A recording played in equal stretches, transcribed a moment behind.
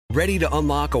Ready to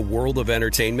unlock a world of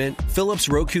entertainment? Philips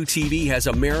Roku TV has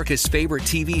America's favorite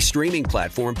TV streaming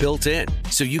platform built in,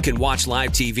 so you can watch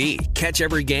live TV, catch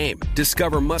every game,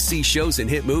 discover must-see shows and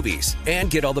hit movies,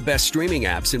 and get all the best streaming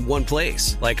apps in one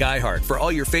place, like iHeart for all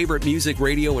your favorite music,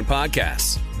 radio, and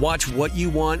podcasts. Watch what you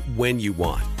want, when you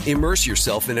want. Immerse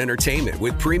yourself in entertainment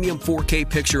with premium 4K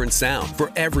picture and sound for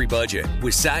every budget,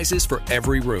 with sizes for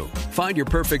every room. Find your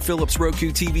perfect Philips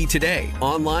Roku TV today,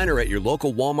 online or at your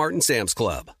local Walmart and Sam's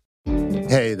Club.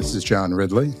 Hey, this is John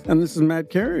Ridley. And this is Matt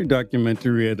Carey,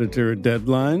 documentary editor at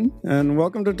Deadline. And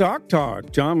welcome to Doc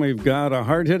Talk. John, we've got a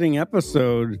hard-hitting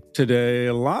episode today.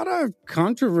 A lot of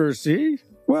controversy.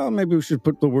 Well, maybe we should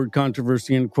put the word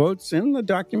controversy in quotes in the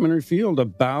documentary field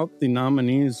about the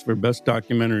nominees for Best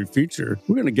Documentary Feature.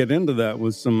 We're going to get into that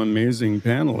with some amazing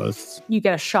panelists. You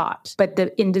get a shot, but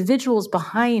the individuals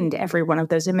behind every one of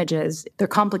those images, they're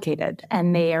complicated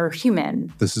and they are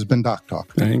human. This has been Doc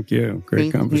Talk. Thank you.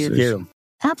 Great conversation. Thank you.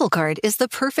 Apple Card is the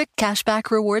perfect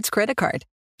cashback rewards credit card.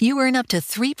 You earn up to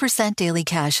 3% daily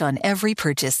cash on every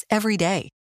purchase every day.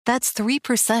 That's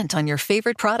 3% on your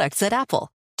favorite products at Apple,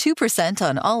 2%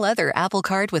 on all other Apple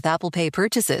Card with Apple Pay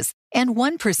purchases, and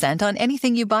 1% on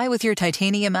anything you buy with your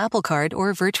titanium Apple Card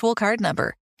or virtual card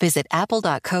number. Visit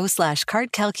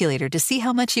apple.co/card calculator to see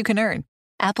how much you can earn.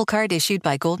 Apple Card issued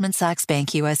by Goldman Sachs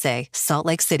Bank USA, Salt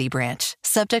Lake City branch.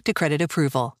 Subject to credit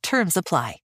approval. Terms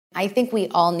apply. I think we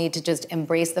all need to just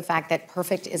embrace the fact that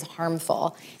perfect is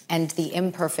harmful and the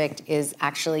imperfect is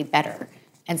actually better.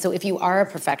 And so if you are a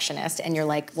perfectionist and you're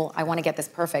like, well, I want to get this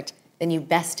perfect, then you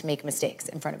best make mistakes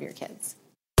in front of your kids.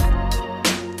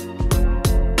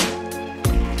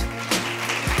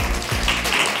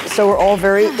 So we're all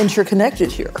very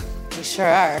interconnected here. We sure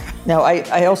are. Now,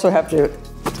 I also have to,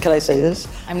 can I say this?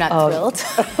 I'm not thrilled.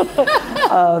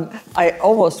 I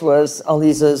almost was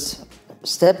Aliza's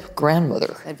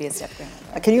step-grandmother. That'd be a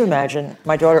step-grandmother. Can you imagine?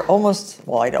 My daughter almost,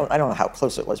 well, I don't know how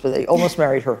close it was, but they almost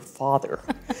married her father.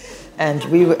 And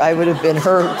I would have been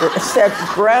her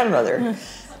step-grandmother.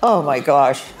 Oh, my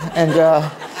gosh. And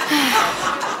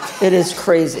it is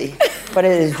crazy. But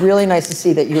it is really nice to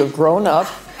see that you have grown up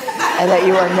and that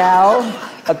you are now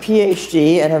a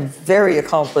PhD and a very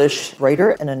accomplished writer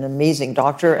and an amazing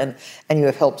doctor. And you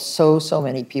have helped so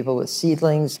many people with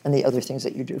seedlings and the other things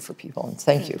that you do for people. And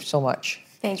thank you so much.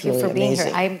 Thank you for being here.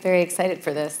 I'm very excited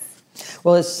for this.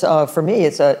 Well, it's for me,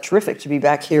 it's terrific to be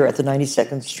back here at the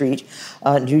 92nd Street,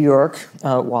 New York.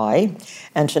 Y.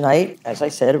 And tonight, as I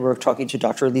said, we're talking to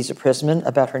Dr. Aliza Pressman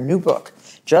about her new book,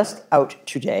 just out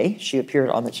today. She appeared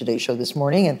on the Today Show this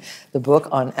morning, and the book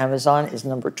on Amazon is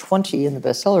number 20 in the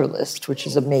bestseller list, which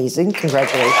is amazing.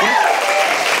 Congratulations.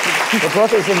 The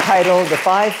book is entitled The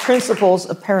 5 Principles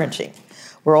of Parenting.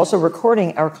 We're also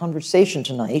recording our conversation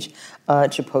tonight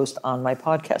to post on my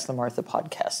podcast, the Martha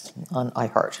Podcast, on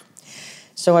iHeart.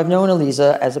 So I've known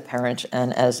Aliza as a parent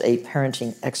and as a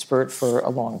parenting expert for a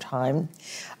long time.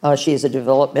 She is a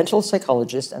developmental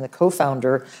psychologist and the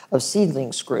co-founder of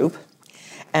Seedlings Group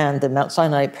and the Mount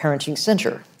Sinai Parenting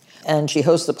Center. And she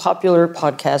hosts the popular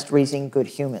podcast, Raising Good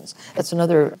Humans. That's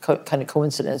another kind of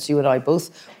coincidence. You and I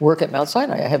both work at Mount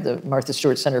Sinai. I have the Martha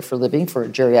Stewart Center for Living for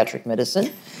Geriatric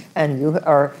Medicine, and you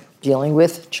are dealing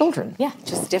with children. Yeah,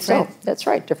 just different. So, that's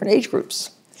right, different age groups.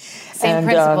 Same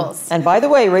principles. And by the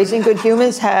way, Raising Good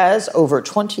Humans has over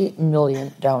 20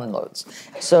 million downloads.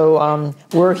 So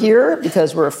we're here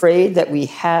because we're afraid that we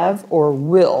have or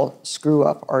will screw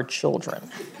up our children.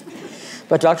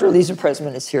 But Dr. Aliza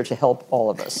Pressman is here to help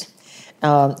all of us.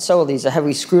 So, Aliza, have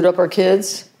we screwed up our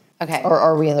kids? Okay. Or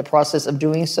are we in the process of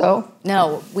doing so?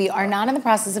 No, we are not in the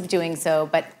process of doing so,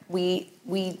 but we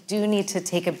do need to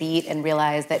take a beat and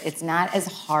realize that it's not as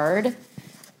hard.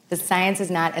 The science is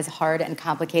not as hard and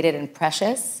complicated and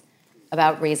precious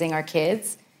about raising our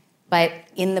kids, but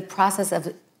in the process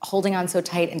of holding on so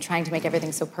tight and trying to make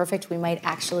everything so perfect, we might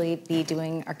actually be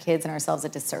doing our kids and ourselves a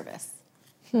disservice.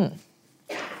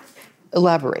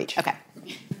 Elaborate. Okay.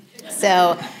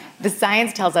 So the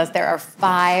science tells us there are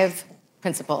 5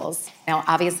 principles. Now,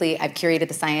 obviously, I've curated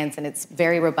the science, and it's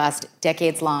very robust,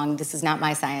 decades long. This is not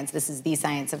my science. This is the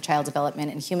science of child development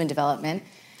and human development.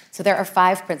 So there are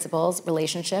 5 principles: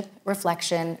 relationship,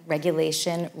 reflection,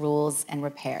 regulation, rules, and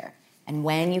repair. And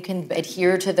when you can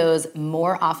adhere to those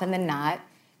more often than not,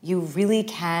 you really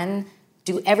can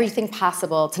do everything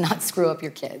possible to not screw up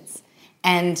your kids.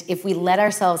 And if we let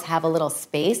ourselves have a little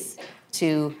space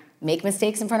to make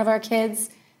mistakes in front of our kids,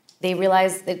 they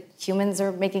realize that humans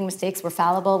are making mistakes, we're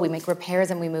fallible, we make repairs,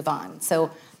 and we move on.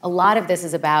 So a lot of this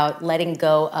is about letting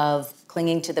go of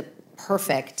clinging to the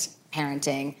perfect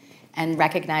parenting and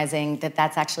recognizing that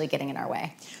that's actually getting in our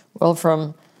way. Well,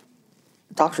 from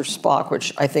Dr. Spock,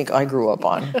 which I think I grew up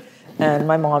on. And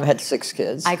my mom had 6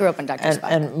 kids. I grew up on Dr. Spock.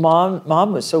 And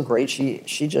mom was so great.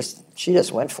 She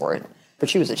just went for it. But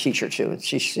she was a teacher too.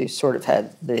 She sort of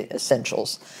had the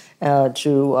essentials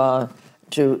to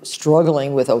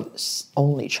struggling with an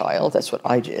only child. That's what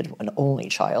I did, an only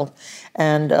child.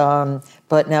 And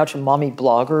but now to mommy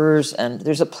bloggers, and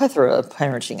there's a plethora of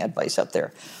parenting advice out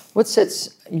there. What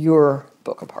sets your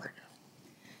book apart?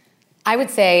 I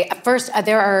would say, first,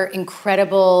 there are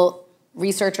incredible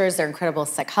researchers, there are incredible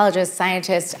psychologists,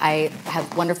 scientists. I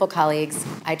have wonderful colleagues.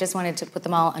 I just wanted to put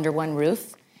them all under one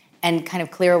roof and kind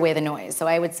of clear away the noise. So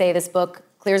I would say this book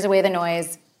clears away the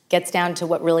noise, gets down to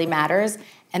what really matters.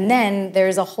 And then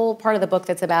there's a whole part of the book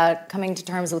that's about coming to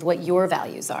terms with what your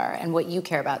values are and what you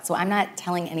care about. So I'm not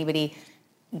telling anybody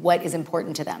what is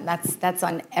important to them. That's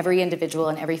on every individual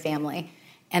and every family.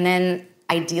 And then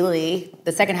ideally,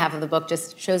 the second half of the book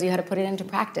just shows you how to put it into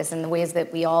practice in the ways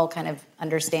that we all kind of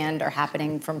understand are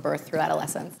happening from birth through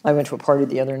adolescence. I went to a party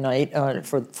the other night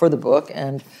for the book,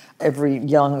 and every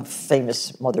young,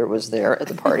 famous mother was there at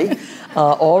the party,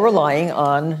 all relying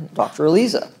on Dr.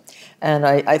 Aliza. And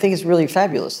I think it's really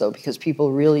fabulous, though, because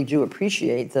people really do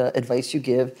appreciate the advice you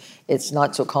give. It's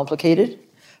not so complicated,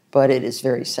 but it is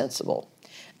very sensible.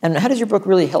 And how does your book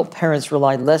really help parents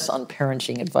rely less on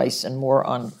parenting advice and more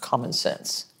on common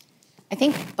sense? I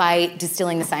think by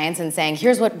distilling the science and saying,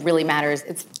 here's what really matters,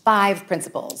 it's 5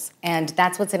 principles. And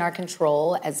that's what's in our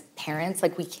control as parents.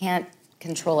 Like, we can't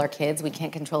control our kids. We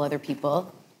can't control other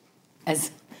people,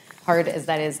 as hard as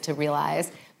that is to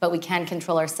realize. But we can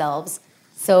control ourselves.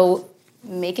 So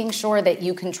making sure that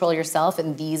you control yourself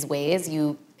in these ways,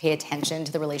 you pay attention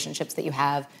to the relationships that you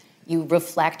have, you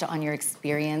reflect on your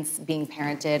experience being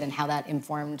parented and how that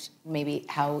informed maybe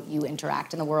how you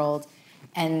interact in the world,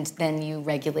 and then you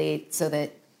regulate so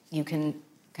that you can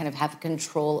kind of have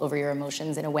control over your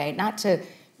emotions in a way, not to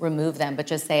remove them, but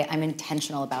just say, I'm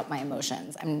intentional about my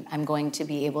emotions. I'm going to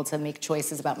be able to make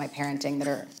choices about my parenting that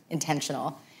are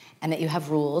intentional, and that you have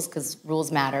rules, because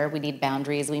rules matter. We need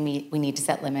boundaries. We need to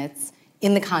set limits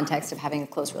in the context of having a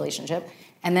close relationship.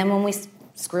 And then when we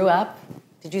screw up,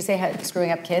 did you say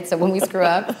screwing up kids? So when we screw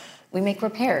up, we make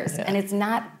repairs. Yeah. And it's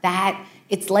not that,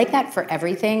 it's like that for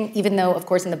everything, even though, of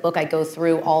course, in the book I go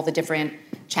through all the different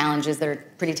challenges that are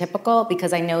pretty typical,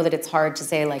 because I know that it's hard to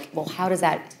say, like, well, how does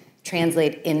that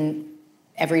translate in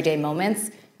everyday moments?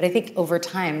 But I think over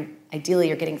time, ideally,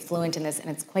 you're getting fluent in this, and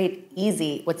it's quite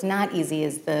easy. What's not easy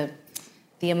is the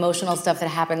emotional stuff that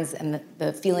happens and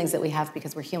the feelings that we have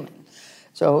because we're human.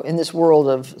 So in this world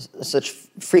of such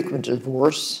frequent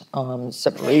divorce,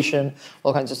 separation,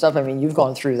 all kinds of stuff, I mean, you've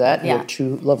gone through that. You have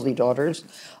 2 lovely daughters.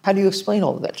 How do you explain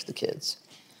all of that to the kids?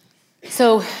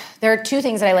 So there are 2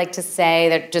 things that I like to say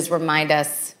that just remind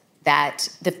us that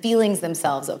the feelings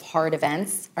themselves of hard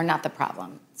events are not the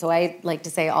problem. So I like to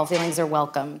say all feelings are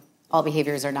welcome, all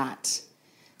behaviors are not.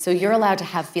 So you're allowed to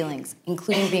have feelings,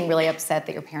 including being really upset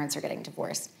that your parents are getting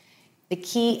divorced. The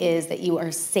key is that you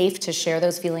are safe to share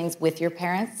those feelings with your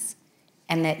parents,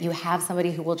 and that you have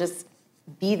somebody who will just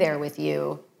be there with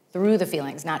you through the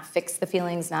feelings, not fix the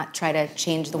feelings, not try to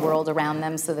change the world around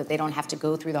them so that they don't have to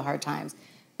go through the hard times,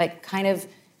 but kind of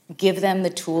give them the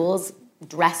tools,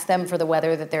 dress them for the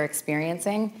weather that they're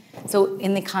experiencing. So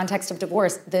in the context of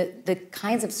divorce, the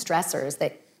kinds of stressors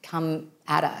that come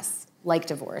at us, like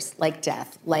divorce, like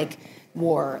death, like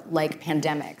war, like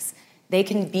pandemics, they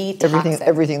can be toxic.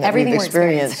 Everything that we've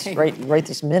experienced right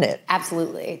this minute.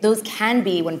 Absolutely. Those can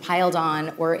be, when piled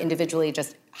on or individually,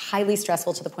 just highly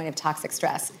stressful to the point of toxic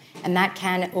stress. And that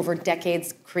can, over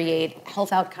decades, create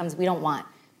health outcomes we don't want.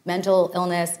 Mental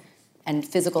illness and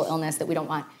physical illness that we don't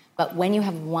want. But when you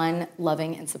have one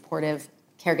loving and supportive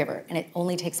caregiver, and it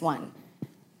only takes one,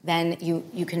 then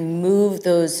you can move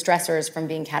those stressors from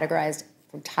being categorized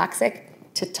from toxic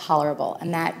to tolerable,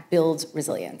 and that builds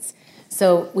resilience.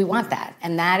 So we want that,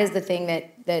 and that is the thing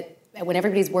that when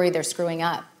everybody's worried they're screwing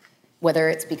up, whether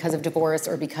it's because of divorce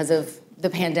or because of the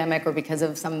pandemic or because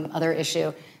of some other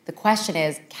issue, the question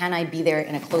is, can I be there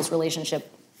in a close relationship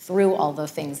through all the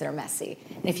things that are messy?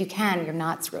 And if you can, you're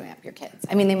not screwing up your kids.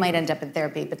 I mean, they might end up in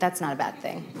therapy, but that's not a bad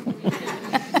thing.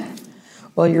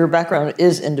 Well, your background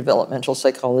is in developmental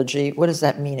psychology. What does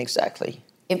that mean exactly?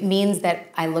 It means that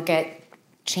I look at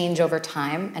change over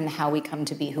time and how we come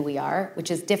to be who we are, which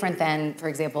is different than, for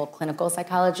example, clinical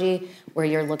psychology, where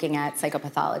you're looking at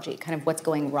psychopathology, kind of what's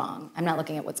going wrong. I'm not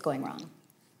looking at what's going wrong.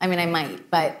 I mean, I might,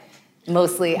 but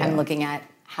mostly I'm looking at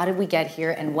how did we get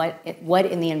here, and what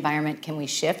in the environment can we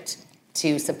shift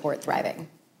to support thriving?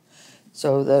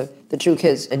 So the 2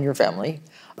 kids in your family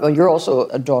Well, you're also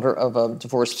a daughter of a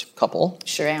divorced couple.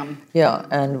 Sure am. Yeah,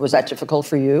 and was that difficult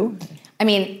for you? I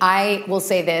mean, I will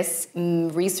say this,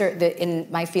 research, in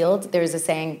my field, there's a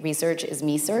saying, research is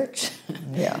me search.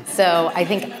 Yeah. So I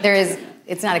think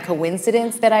it's not a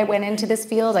coincidence that I went into this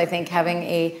field. I think having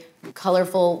a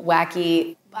colorful,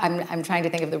 wacky, I'm trying to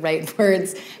think of the right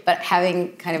words, but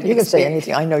having kind of... You can say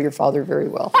anything. I know your father very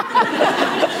well.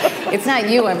 It's not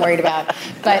you I'm worried about.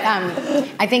 But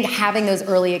I think having those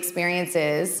early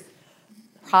experiences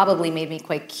probably made me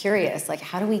quite curious. Like,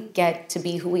 how do we get to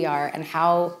be who we are, and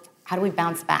how do we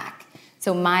bounce back?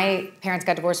 So my parents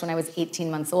got divorced when I was 18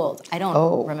 months old. I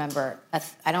don't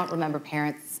remember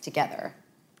parents together.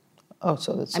 Oh,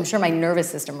 so that's... I'm sure my nervous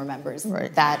system remembers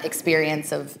that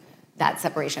experience of that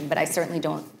separation, but I certainly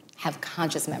don't have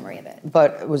conscious memory of it.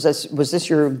 But was this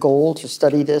your goal to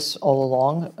study this all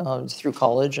along through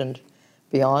college and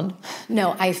beyond?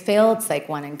 No, I failed Psych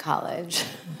 1 in college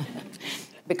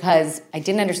because I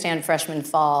didn't understand freshman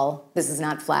fall. This is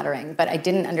not flattering, but I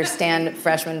didn't understand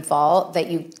freshman fall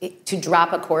that to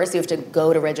drop a course, you have to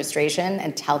go to registration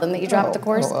and tell them that you dropped the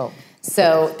course.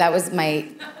 So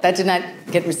that did not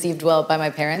get received well by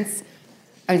my parents.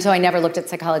 And so I never looked at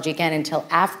psychology again until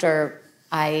after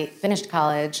I finished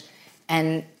college,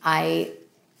 and I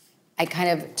kind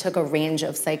of took a range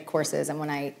of psych courses, and when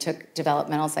I took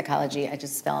developmental psychology, I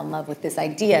just fell in love with this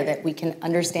idea that we can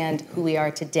understand who we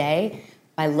are today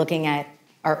by looking at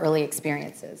our early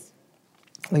experiences.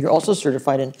 Well, you're also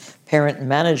certified in parent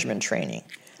management training.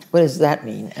 What does that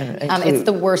mean? It's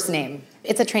the worst name.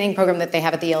 It's a training program that they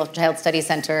have at the Yale Child Study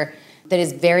Center that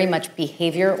is very much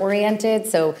behavior-oriented.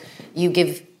 So you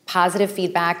give positive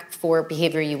feedback for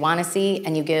behavior you want to see,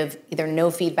 and you give either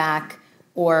no feedback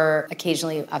or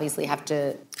occasionally, obviously, have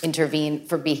to intervene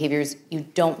for behaviors you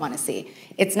don't want to see.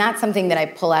 It's not something that I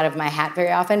pull out of my hat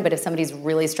very often, but if somebody's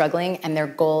really struggling and their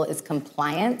goal is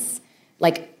compliance,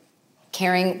 like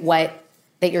caring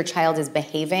that your child is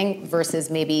behaving versus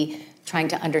maybe trying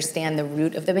to understand the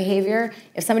root of the behavior.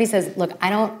 If somebody says, look, I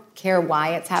don't care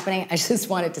why it's happening, I just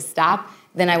want it to stop,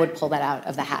 then I would pull that out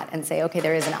of the hat and say, okay,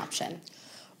 there is an option.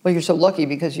 Well, you're so lucky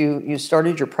because you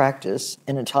started your practice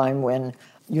in a time when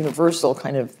universal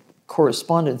kind of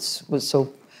correspondence was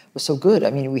so good. I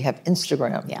mean, we have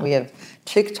Instagram, we have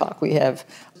TikTok, we have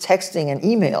texting and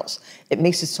emails. It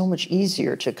makes it so much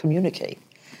easier to communicate.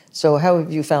 So how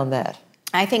have you found that?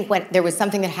 I think there was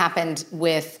something that happened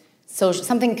with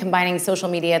something combining social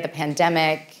media, the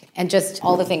pandemic, and just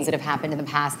all the things that have happened in the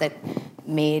past that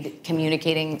made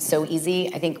communicating so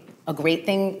easy. I think a great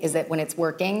thing is that when it's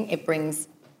working, it brings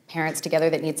parents together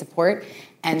that need support.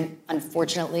 And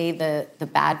unfortunately, the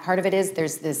bad part of it is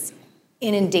there's this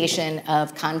inundation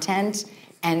of content,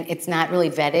 and it's not really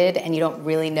vetted, and you don't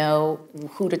really know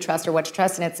who to trust or what to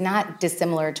trust, and it's not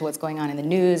dissimilar to what's going on in the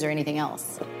news or anything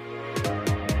else.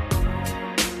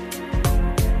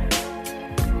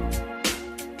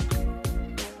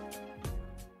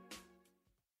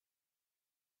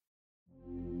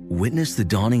 Witness the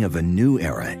dawning of a new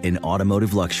era in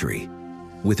automotive luxury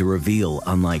with a reveal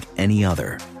unlike any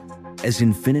other as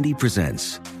Infiniti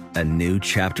presents a new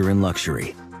chapter in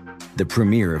luxury, the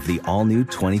premiere of the all-new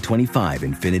 2025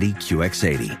 Infiniti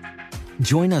QX80.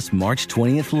 Join us March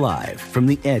 20th live from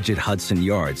the Edge at Hudson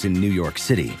Yards in New York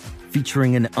City,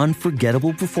 featuring an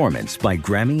unforgettable performance by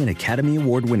Grammy and Academy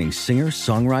Award-winning singer,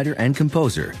 songwriter, and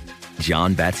composer,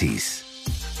 Jon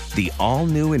Batiste. The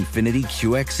all-new Infiniti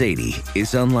QX80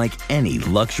 is unlike any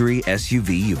luxury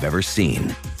SUV you've ever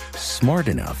seen. Smart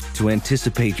enough to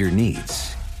anticipate your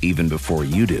needs, even before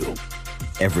you do.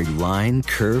 Every line,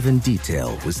 curve, and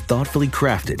detail was thoughtfully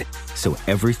crafted, so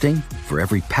everything for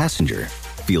every passenger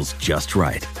feels just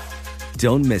right.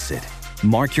 Don't miss it.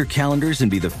 Mark your calendars and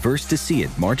be the first to see it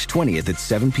March 20th at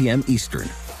 7 p.m. Eastern,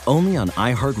 only on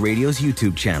iHeartRadio's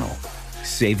YouTube channel.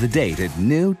 Save the date at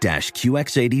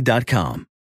new-QX80.com.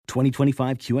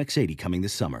 2025 QX80 coming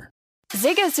this summer.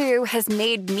 Zigazoo has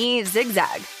made me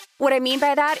zigzag. What I mean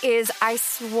by that is I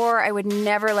swore I would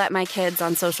never let my kids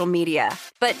on social media,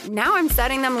 but now I'm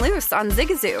setting them loose on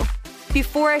Zigazoo.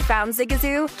 Before I found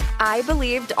Zigazoo, I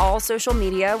believed all social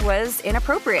media was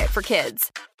inappropriate for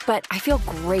kids. But I feel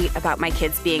great about my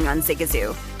kids being on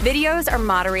Zigazoo. Videos are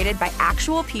moderated by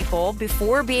actual people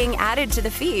before being added to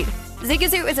the feed.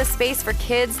 Zigazoo is a space for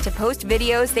kids to post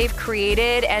videos they've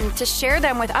created and to share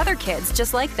them with other kids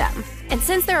just like them. And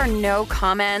since there are no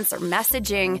comments or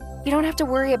messaging, you don't have to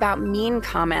worry about mean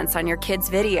comments on your kids'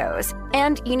 videos.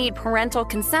 And you need parental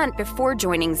consent before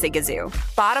joining Zigazoo.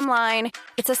 Bottom line,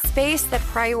 it's a space that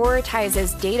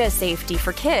prioritizes data safety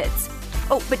for kids.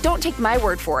 Oh, but don't take my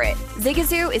word for it.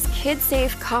 Zigazoo is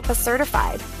KidSafe COPPA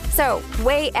certified. So,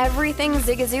 weigh everything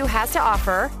Zigazoo has to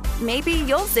offer. Maybe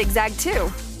you'll zigzag too.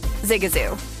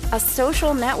 Zigazoo, a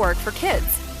social network for kids.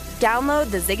 Download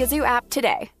the Zigazoo app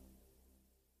today.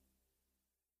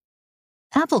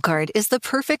 Apple Card is the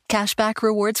perfect cashback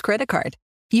rewards credit card.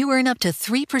 You earn up to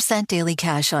 3% daily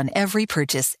cash on every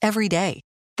purchase every day.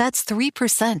 That's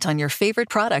 3% on your favorite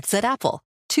products at Apple,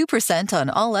 2% on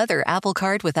all other Apple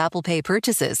Card with Apple Pay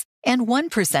purchases, and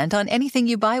 1% on anything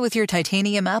you buy with your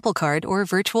titanium Apple Card or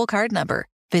virtual card number.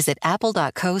 Visit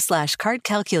apple.co/card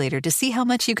calculator to see how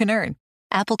much you can earn.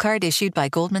 Apple Card issued by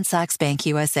Goldman Sachs Bank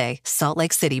USA, Salt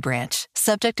Lake City branch.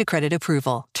 Subject to credit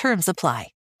approval. Terms apply.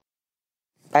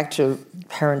 Back to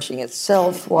parenting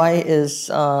itself, why is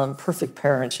perfect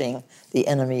parenting the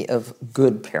enemy of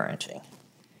good parenting?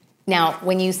 Now,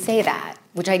 when you say that,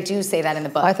 which I do say that in the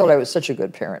book. I thought I was such a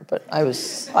good parent, but I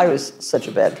was such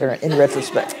a bad parent in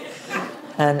retrospect.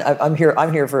 And I'm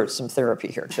here for some therapy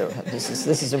here too.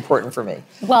 This is important for me.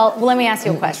 Well, let me ask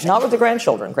you a question. Not with the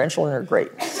grandchildren. Grandchildren are great.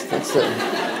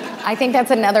 I think that's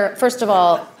another. First of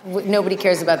all, nobody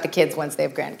cares about the kids once they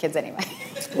have grandkids anyway.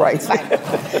 Right. It's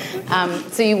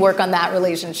fine. So you work on that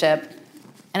relationship,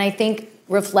 and I think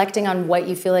reflecting on what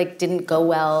you feel like didn't go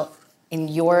well in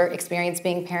your experience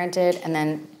being parented, and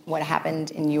then what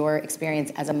happened in your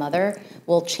experience as a mother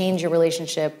will change your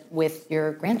relationship with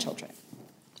your grandchildren.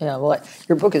 Yeah, well,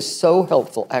 your book is so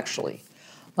helpful, actually.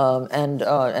 And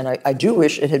I do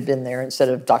wish it had been there instead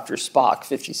of Dr. Spock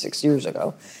 56 years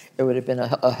ago. It would have been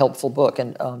a helpful book.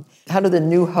 And how do the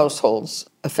new households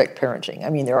affect parenting? I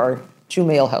mean, there are 2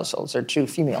 male households, there are 2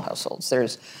 female households.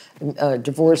 There's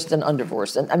divorced and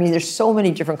undivorced. And I mean, there's so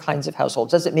many different kinds of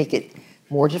households. Does it make it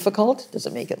more difficult? Does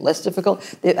it make it less difficult?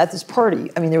 At this party,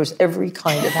 I mean, there was every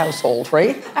kind of household,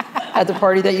 right? At the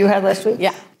party that you had last week?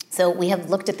 Yeah. So we have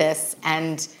looked at this,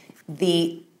 and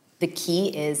the key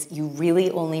is you really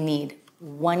only need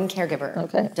one caregiver.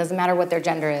 Okay. Doesn't matter what their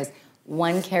gender is.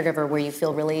 One caregiver where you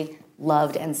feel really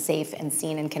loved and safe and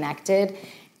seen and connected.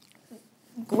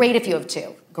 Great if you have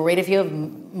 2. Great if you have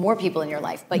more people in your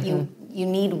life, but you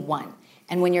need one.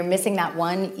 And when you're missing that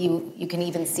one, you can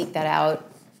even seek that out,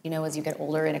 as you get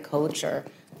older in a coach or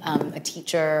a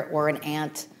teacher or an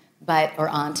aunt. Or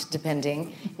aunt,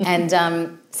 depending. And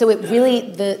so it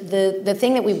really, the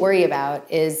thing that we worry about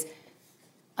is,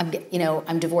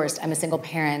 I'm divorced, I'm a single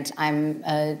parent, I'm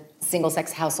a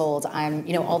single-sex household, I'm,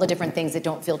 all the different things that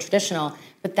don't feel traditional,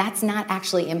 but that's not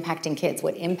actually impacting kids.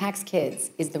 What impacts kids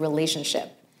is the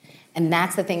relationship. And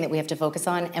that's the thing that we have to focus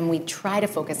on, and we try to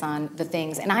focus on the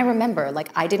things. And I remember,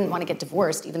 I didn't want to get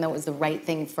divorced, even though it was the right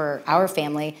thing for our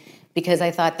family, because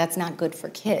I thought that's not good for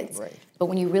kids. Right. But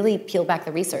when you really peel back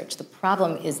the research, the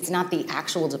problem is it's not the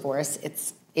actual divorce,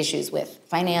 it's issues with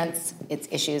finance, it's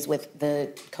issues with the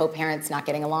co-parents not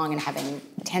getting along and having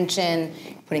tension,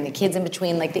 putting the kids in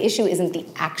between. The issue isn't the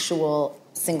actual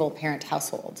single-parent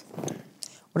household.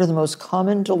 What are the most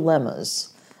common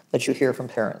dilemmas that you hear from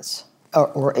parents?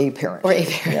 Or a parent? Or a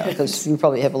parent. Yeah, because you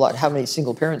probably have a lot. How many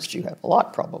single parents do you have? A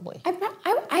lot, probably.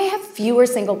 I have fewer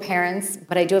single parents,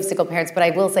 but I do have single parents. But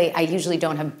I will say I usually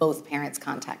don't have both parents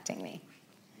contacting me.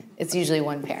 It's usually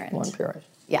one parent. One parent.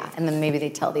 Yeah, and then maybe they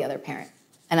tell the other parent.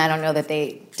 And I don't know that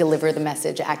they deliver the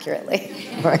message accurately.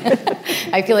 Right.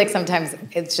 I feel like sometimes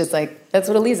it's just that's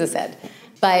what Aliza said.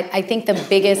 But I think the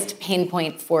biggest pain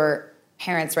point for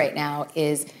parents right now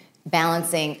is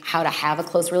balancing how to have a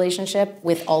close relationship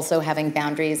with also having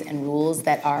boundaries and rules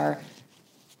that are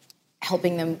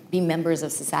helping them be members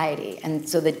of society. And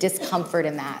so the discomfort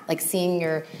in that, seeing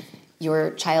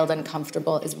your child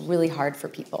uncomfortable is really hard for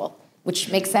people,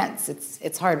 which makes sense.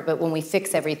 It's hard, but when we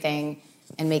fix everything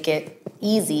and make it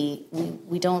easy,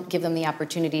 we don't give them the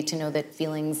opportunity to know that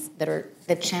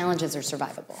that challenges are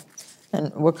survivable.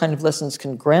 And what kind of lessons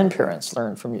can grandparents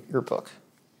learn from your book?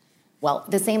 Well,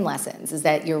 the same lessons is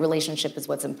that your relationship is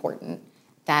what's important,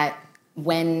 that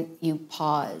when you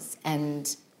pause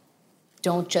and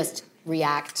don't just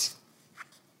react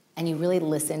and you really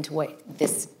listen to what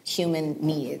this human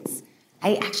needs.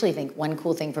 I actually think one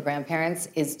cool thing for grandparents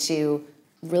is to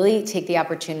really take the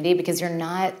opportunity, because you're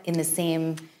not in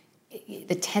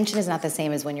the tension is not the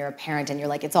same as when you're a parent and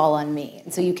you're it's all on me.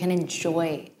 And so you can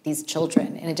enjoy these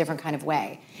children in a different kind of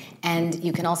way. And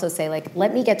you can also say,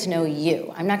 let me get to know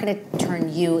you. I'm not going to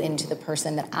turn you into the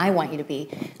person that I want you to be.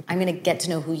 I'm going to get to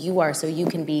know who you are so you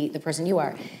can be the person you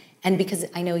are. And because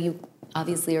I know you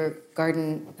obviously are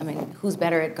who's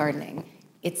better at gardening?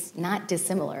 It's not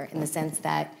dissimilar in the sense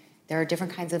that there are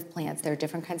different kinds of plants, there are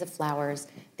different kinds of flowers,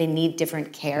 they need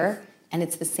different care. And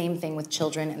it's the same thing with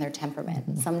children and their temperament.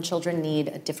 Mm-hmm. Some children need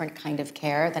a different kind of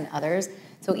care than others.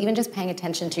 So even just paying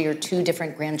attention to your 2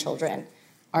 different grandchildren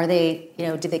Are they,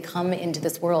 do they come into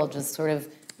this world just sort of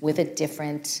with a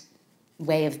different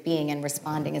way of being and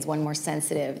responding? Is one more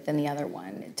sensitive than the other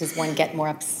one? Does one get more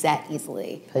upset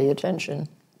easily? Pay attention,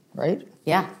 right?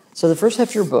 Yeah. So the first half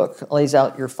of your book lays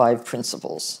out your 5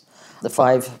 principles, the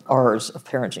 5 R's of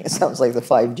parenting. It sounds like the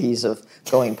 5 Ds of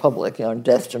going public,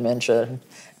 death, dementia,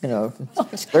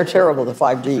 they're terrible, the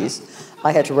 5 Ds.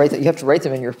 I had to write that. You have to write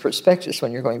them in your prospectus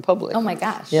when you're going public. Oh my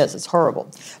gosh. Yes, it's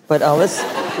horrible. But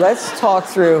let's talk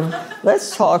through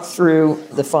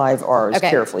the 5 R's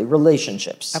carefully.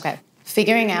 Relationships. Okay.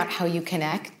 Figuring out how you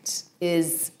connect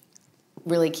is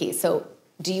really key. So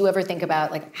do you ever think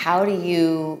about how do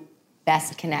you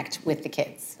best connect with the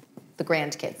kids, the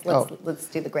grandkids? Let's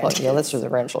do the grandkids. Yeah, let's do the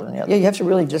grandchildren. Yeah, you have to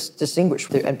really just distinguish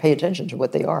and pay attention to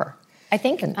what they are. I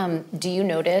think, do you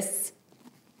notice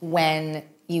when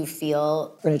you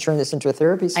feel... We're going to turn this into a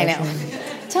therapy session. I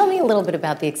know. Tell me a little bit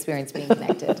about the experience being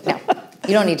connected. No,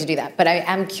 you don't need to do that. But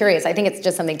I'm curious. I think it's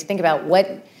just something to think about.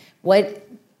 What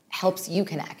helps you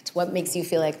connect? What makes you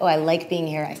feel like, I like being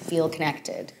here, I feel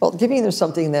connected? Well, giving them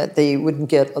something that they wouldn't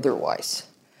get otherwise.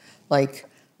 Like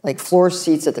floor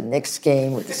seats at the Knicks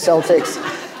game with the Celtics.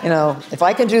 If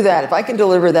I can do that, if I can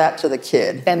deliver that to the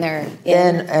kid, then they're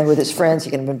in. And with his friends,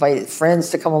 he can invite his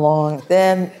friends to come along,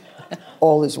 then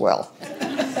all is well.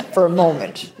 For a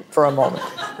moment.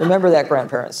 Remember that,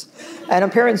 grandparents.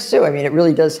 And parents too. It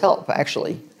really does help,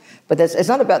 actually. But it's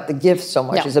not about the gift so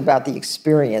much, it's about the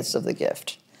experience of the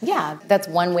gift. Yeah, that's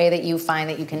one way that you find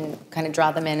that you can kind of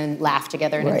draw them in and laugh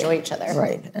together and enjoy each other.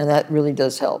 Right, and that really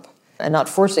does help. And not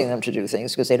forcing them to do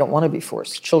things because they don't want to be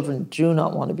forced. Children do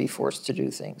not want to be forced to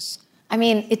do things.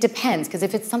 It depends, because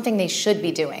if it's something they should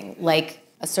be doing, like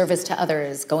a service to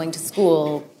others, going to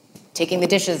school, taking the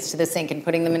dishes to the sink and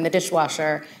putting them in the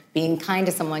dishwasher, being kind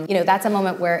to someone, that's a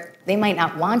moment where they might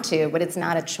not want to, but it's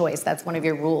not a choice. That's one of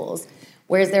your rules.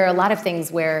 Whereas there are a lot of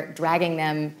things where dragging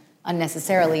them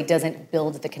unnecessarily doesn't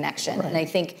build the connection. Right. And I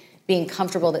think being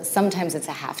comfortable that sometimes it's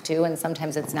a have to and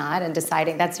sometimes it's not, and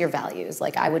deciding that's your values.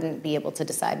 I wouldn't be able to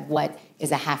decide what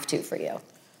is a have to for you.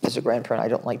 As a grandparent, I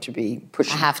don't like to be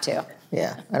pushing. A have to.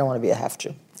 Yeah, I don't want to be a have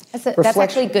to. That's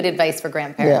actually good advice for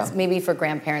grandparents. Yeah. Maybe for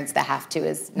grandparents, the have to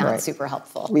is not super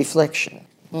helpful. Reflection.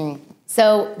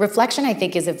 So reflection, I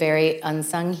think, is a very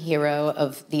unsung hero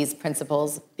of these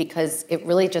principles because it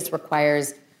really just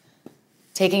requires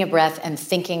taking a breath and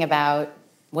thinking about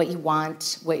what you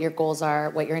want, what your goals are,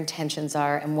 what your intentions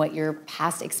are, and what your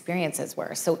past experiences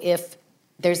were. So if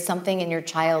there's something in your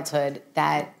childhood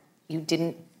that you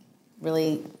didn't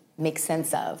really make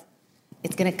sense of,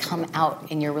 it's going to come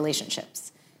out in your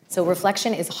relationships. So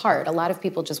reflection is hard. A lot of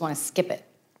people just want to skip it.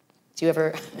 Do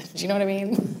you know what I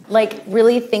mean?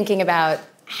 Really thinking about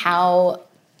how,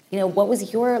 what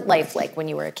was your life like when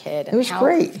you were a kid? And it was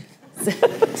great.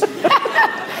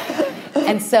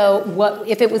 And so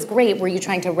if it was great, were you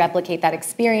trying to replicate that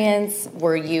experience?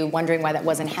 Were you wondering why that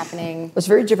wasn't happening? It was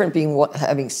very different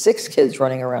having 6 kids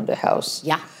running around a house.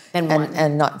 Yeah, than one.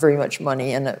 And not very much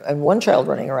money. And one child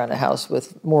running around a house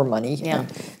with more money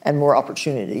and more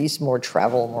opportunities, more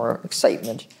travel, more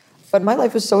excitement. But my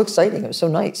life was so exciting. It was so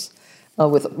nice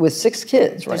with 6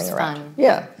 kids running around. Fun.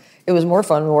 Yeah, it was more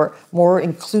fun, more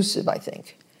inclusive, I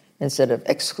think, instead of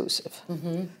exclusive.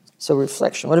 Mm-hmm. So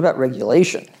reflection. What about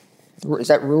regulation? Is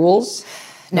that rules?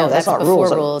 No, that's not before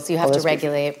rules. You have to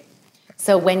regulate.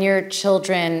 So when your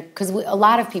children, because a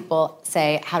lot of people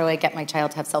say, how do I get my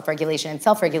child to have self-regulation? And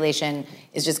self-regulation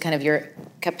is just kind of your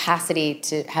capacity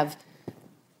to have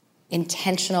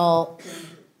intentional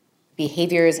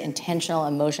behaviors, intentional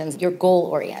emotions. You're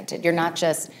goal-oriented. You're not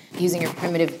just using your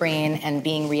primitive brain and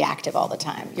being reactive all the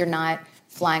time. You're not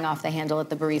flying off the handle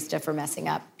at the barista for messing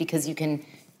up because you can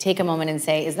take a moment and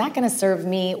say, is that going to serve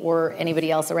me or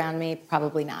anybody else around me?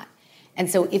 Probably not. And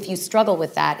so if you struggle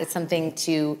with that, it's something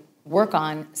to work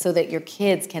on so that your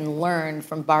kids can learn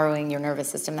from borrowing your nervous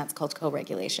system. That's called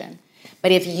co-regulation.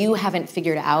 But if you haven't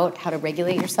figured out how to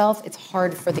regulate yourself, it's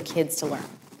hard for the kids to learn.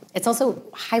 It's also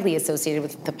highly associated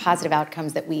with the positive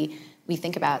outcomes that we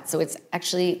think about. So it's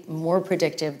actually more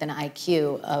predictive than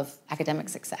IQ of academic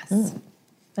success.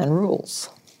 And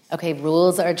rules. Okay,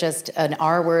 rules are just an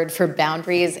R word for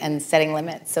boundaries and setting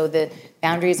limits. So the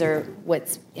boundaries are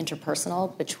what's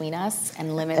interpersonal between us,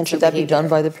 and limits. And should that be done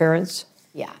by the parents?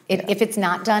 Yeah. If it's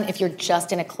not done, if you're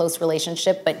just in a close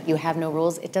relationship but you have no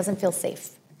rules, it doesn't feel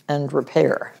safe. And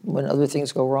repair when other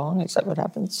things go wrong. Is that what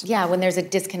happens? Yeah, when there's a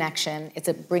disconnection,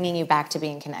 it's bringing you back to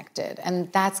being connected,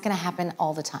 and that's going to happen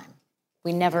all the time.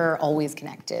 We never always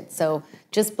connected. So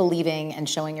just believing and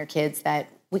showing your kids that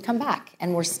we come back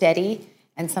and we're steady.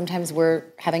 And sometimes we're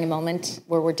having a moment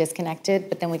where we're disconnected,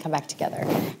 but then we come back together.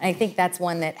 And I think that's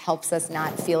one that helps us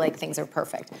not feel like things are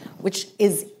perfect, which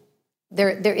is,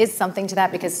 there is something to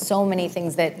that, because so many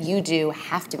things that you do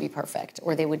have to be perfect,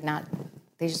 or they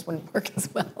just wouldn't work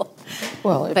as well.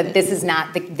 But this is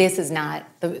not,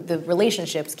 the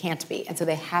relationships can't be. And so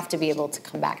they have to be able to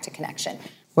come back to connection.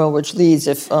 Well, which leads,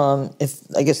 if I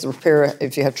guess the repair,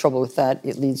 if you have trouble with that,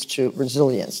 it leads to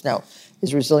resilience. Now,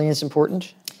 is resilience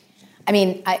important? I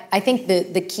mean, I think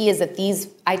the key is that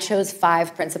I chose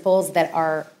 5 principles that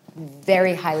are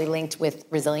very highly linked with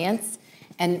resilience.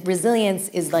 And resilience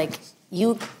is like,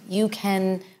 you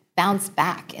can bounce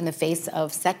back in the face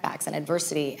of setbacks and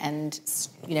adversity and,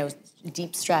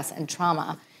 deep stress and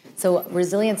trauma. So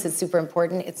resilience is super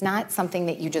important. It's not something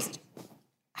that you just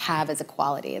have as a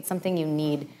quality. It's something you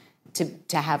need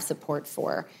to have support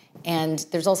for. And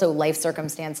there's also life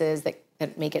circumstances that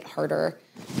make it harder.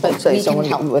 But we can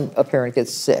help. When a parent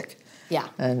gets sick. Yeah.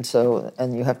 And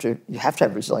you have to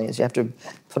have resilience. You have to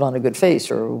put on a good face,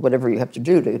 or whatever you have to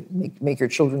do to make your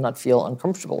children not feel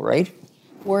uncomfortable, right?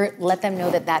 Or let them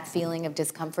know that feeling of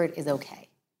discomfort is okay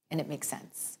and it makes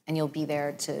sense. And you'll be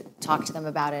there to talk to them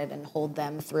about it and hold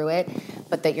them through it,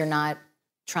 but that you're not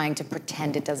trying to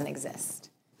pretend it doesn't exist.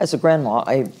 As a grandma,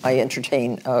 I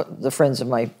entertain the friends of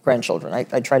my grandchildren.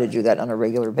 I try to do that on a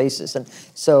regular basis. And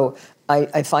so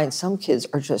I find some kids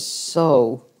are just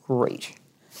so great.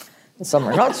 And some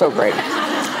are not so great.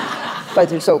 But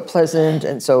they're so pleasant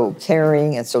and so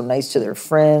caring and so nice to their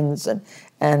friends. And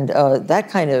that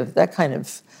kind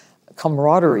of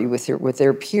camaraderie with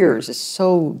their peers is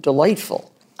so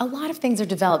delightful. A lot of things are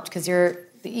developed because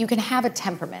you can have a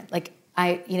temperament. Like,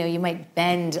 you might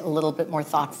bend a little bit more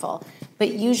thoughtful,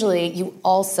 but usually you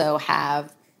also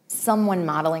have someone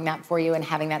modeling that for you and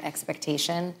having that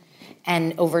expectation.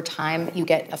 And over time, you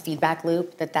get a feedback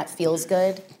loop that feels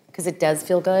good, because it does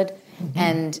feel good.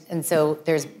 Mm-hmm. And so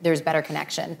there's better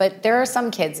connection. But there are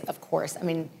some kids, of course. I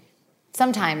mean,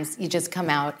 sometimes you just come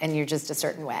out and you're just a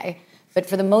certain way. But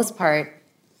for the most part,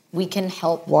 we can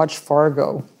help. Watch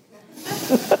Fargo.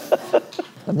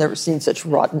 I've never seen such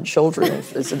rotten children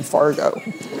as in Fargo.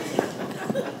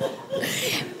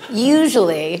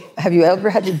 Usually. Have you ever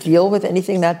had to deal with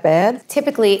anything that bad?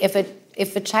 Typically,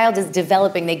 if a child is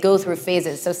developing, they go through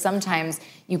phases. So sometimes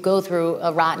you go through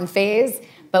a rotten phase,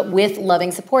 but with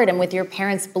loving support and with your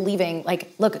parents believing,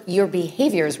 like, look, your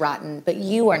behavior is rotten, but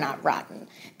you are not rotten.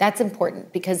 That's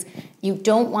important, because you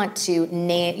don't want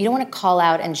to call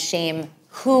out and shame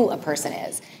who a person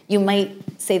is. You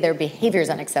might say their behavior is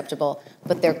unacceptable,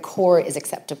 but their core is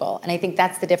acceptable. And I think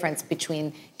that's the difference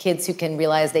between kids who can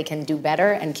realize they can do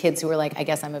better and kids who are like, I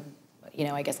guess I'm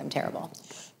terrible.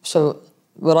 So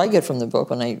what I get from the book,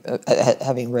 when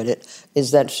having read it,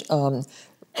 is that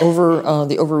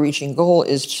the overreaching goal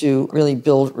is to really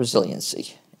build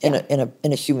resiliency in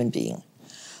a human being.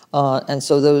 And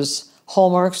so those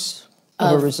hallmarks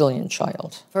of a resilient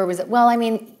child.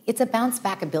 It's a bounce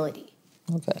back ability.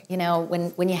 Okay.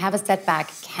 When you have a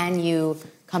setback, can you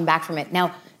come back from it?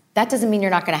 Now, that doesn't mean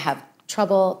you're not going to have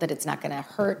trouble, that it's not going to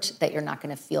hurt, that you're not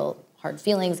going to feel hard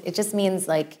feelings. It just means,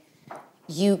 like,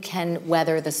 you can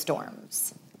weather the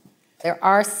storms. There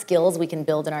are skills we can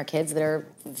build in our kids that are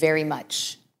very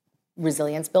much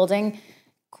resilience building: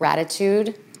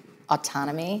 gratitude,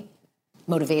 autonomy,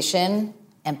 motivation,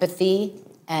 empathy,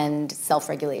 and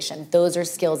self-regulation. Those are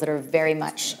skills that are very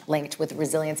much linked with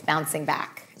resilience, bouncing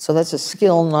back. So that's a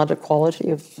skill, not a quality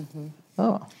of... Mm-hmm.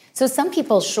 Oh. So some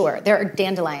people, sure, there are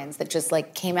dandelions that just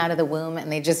came out of the womb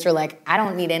and they just are like, I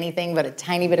don't need anything but a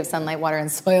tiny bit of sunlight, water,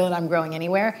 and soil, and I'm growing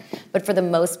anywhere. But for the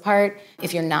most part,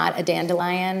 if you're not a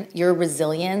dandelion, your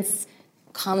resilience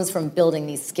comes from building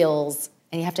these skills,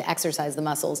 and you have to exercise the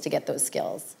muscles to get those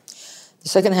skills. The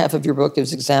second half of your book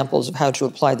gives examples of how to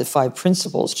apply the 5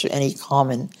 principles to any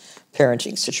common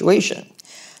parenting situation.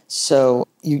 So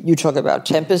you talk about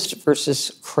tempest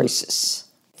versus crisis.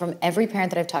 From every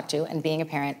parent that I've talked to, and being a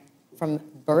parent, from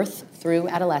birth through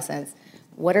adolescence,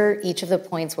 what are each of the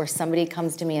points where somebody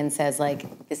comes to me and says,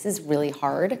 this is really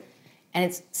hard? And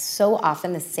it's so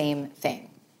often the same thing.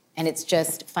 And it's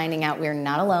just finding out we're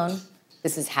not alone.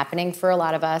 This is happening for a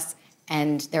lot of us,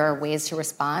 and there are ways to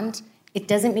respond. It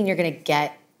doesn't mean you're going to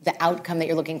get the outcome that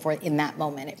you're looking for in that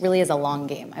moment. It really is a long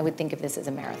game. I would think of this as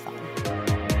a marathon.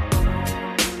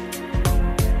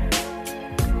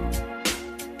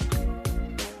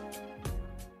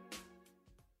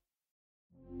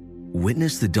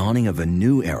 Witness the dawning of a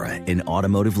new era in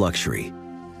automotive luxury,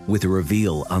 with a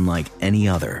reveal unlike any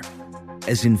other,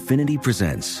 as Infiniti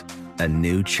presents a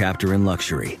new chapter in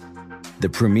luxury, the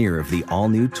premiere of the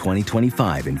all-new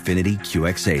 2025 Infiniti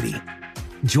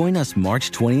QX80. Join us March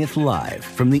 20th live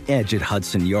from the Edge at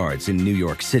Hudson Yards in New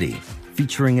York City,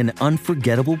 featuring an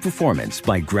unforgettable performance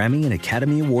by Grammy and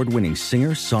Academy Award-winning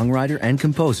singer, songwriter, and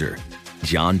composer,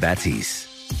 Jon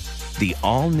Batiste. The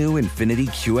all-new Infiniti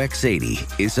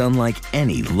QX80 is unlike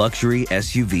any luxury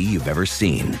SUV you've ever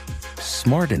seen.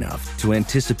 Smart enough to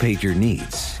anticipate your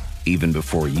needs, even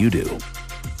before you do.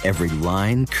 Every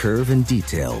line, curve, and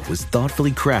detail was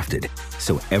thoughtfully crafted,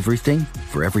 so everything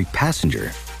for every passenger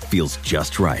feels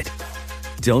just right.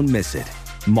 Don't miss it.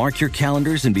 Mark your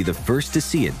calendars and be the first to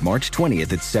see it March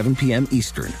 20th at 7 p.m.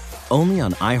 Eastern, only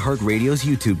on iHeartRadio's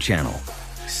YouTube channel.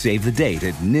 Save the date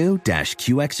at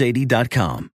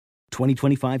new-QX80.com.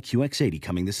 2025 QX80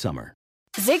 coming this summer.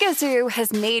 Zigazoo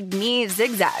has made me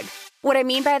zigzag. What I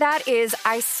mean by that is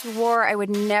I swore I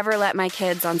would never let my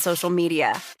kids on social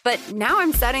media, but now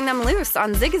I'm setting them loose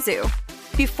on Zigazoo.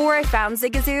 Before I found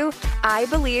Zigazoo, I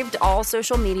believed all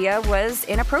social media was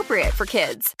inappropriate for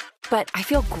kids. But I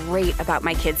feel great about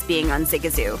my kids being on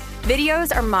Zigazoo.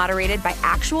 Videos are moderated by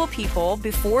actual people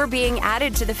before being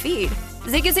added to the feed.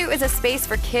 Zigazoo is a space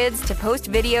for kids to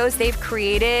post videos they've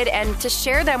created and to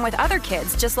share them with other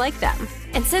kids just like them.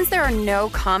 And since there are no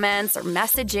comments or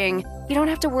messaging, you don't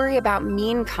have to worry about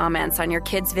mean comments on your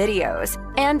kids' videos.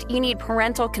 And you need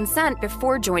parental consent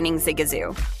before joining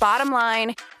Zigazoo. Bottom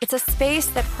line, it's a space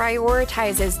that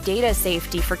prioritizes data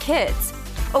safety for kids.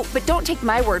 Oh, but don't take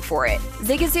my word for it.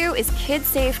 Zigazoo is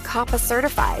KidSafe COPPA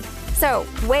certified. So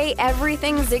weigh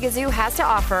everything Zigazoo has to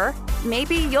offer.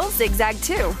 Maybe you'll zigzag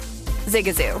too.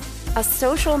 Zigazoo, a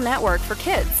social network for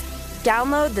kids.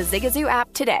 Download the Zigazoo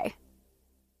app today.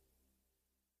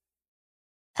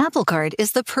 Apple Card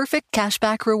is the perfect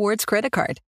cashback rewards credit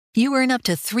card. You earn up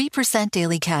to 3%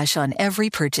 daily cash on every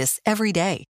purchase every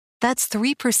day. That's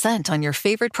 3% on your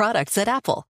favorite products at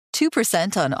Apple,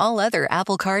 2% on all other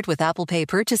Apple Card with Apple Pay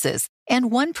purchases, and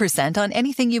 1% on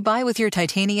anything you buy with your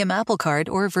titanium Apple Card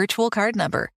or virtual card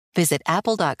number. Visit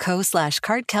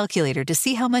apple.co/card calculator to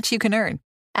see how much you can earn.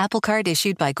 Apple Card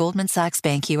issued by Goldman Sachs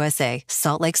Bank USA,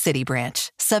 Salt Lake City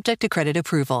branch. Subject to credit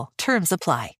approval. Terms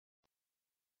apply.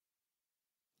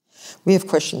 We have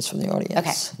questions from the audience.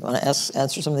 Okay. You want to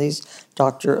answer some of these?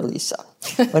 Dr. Aliza.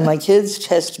 When my kids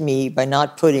test me by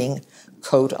not putting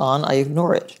coat on, I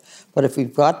ignore it. But if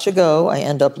we've got to go, I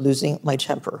end up losing my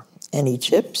temper. Any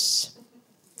tips?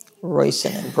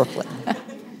 Royson in Brooklyn.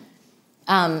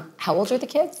 How old are the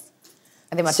kids?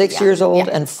 Are they 6 years old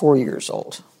and 4 years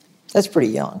old. That's pretty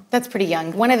young. That's pretty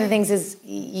young. One of the things is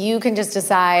you can just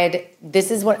decide,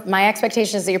 this is what my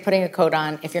expectation is, that you're putting a coat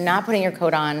on. If you're not putting your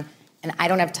coat on and I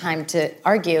don't have time to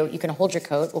argue, you can hold your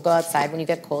coat. We'll go outside. When you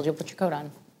get cold, you'll put your coat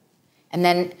on. And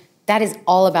then that is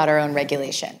all about our own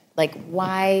regulation. Like,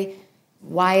 why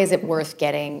is it worth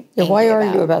getting angry why about?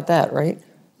 argue about that, right?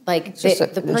 Like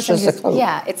the person who's,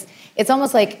 it's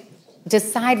almost like,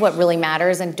 decide what really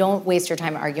matters and don't waste your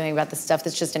time arguing about the stuff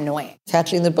that's just annoying.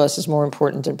 Catching the bus is more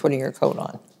important than putting your coat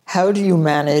on. How do you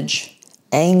manage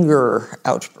anger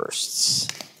outbursts?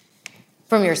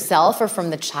 From yourself or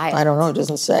from the child? I don't know. It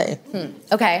doesn't say.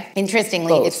 Okay.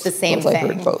 Interestingly, Both. It's the same Both.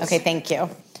 thing. I heard both. Okay, thank you.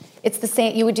 It's the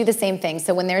same. You would do the same thing.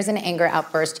 So when there's an anger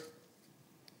outburst,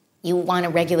 you want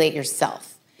to regulate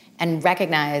yourself and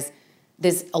recognize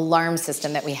this alarm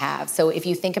system that we have. So if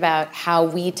you think about how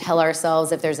we tell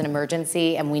ourselves if there's an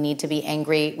emergency and we need to be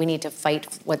angry, we need to fight,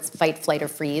 flight, or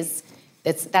freeze.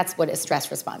 That's what a stress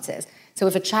response is. So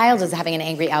if a child is having an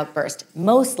angry outburst,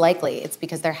 most likely it's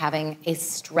because they're having a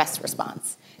stress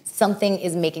response. Something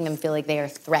is making them feel like they are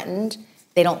threatened.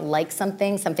 They don't like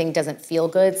something doesn't feel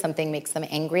good, something makes them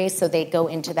angry, so they go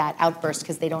into that outburst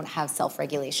because they don't have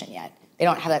self-regulation yet. They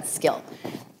don't have that skill.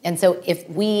 And so if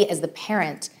we, as the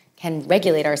parent, can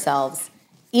regulate ourselves,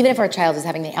 even if our child is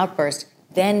having the outburst,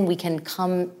 then we can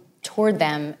come toward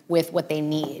them with what they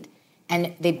need.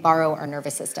 And they borrow our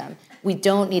nervous system. We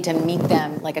don't need to meet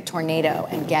them like a tornado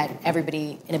and get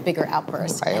everybody in a bigger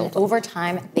outburst. And over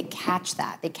time, they catch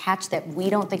that. They catch that we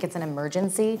don't think it's an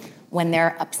emergency when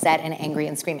they're upset and angry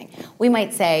and screaming. We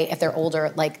might say, if they're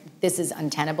older, like, this is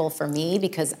untenable for me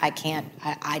because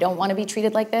I don't want to be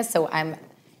treated like this, so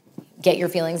get your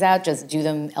feelings out, just do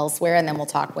them elsewhere, and then we'll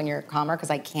talk when you're calmer because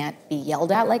I can't be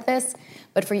yelled at like this.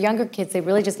 But for younger kids, they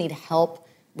really just need help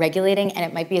regulating, and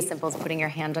it might be as simple as putting your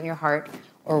hand on your heart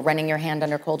or running your hand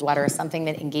under cold water or something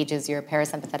that engages your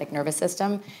parasympathetic nervous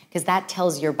system, because that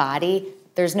tells your body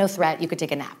there's no threat, you could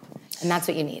take a nap. And that's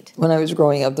what you need. When I was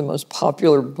growing up, the most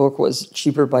popular book was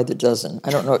Cheaper by the Dozen.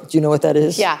 I don't know. Do you know what that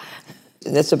is? Yeah.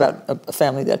 That's about a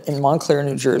family that in Montclair,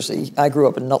 New Jersey. I grew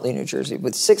up in Nutley, New Jersey,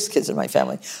 with 6 kids in my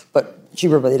family. But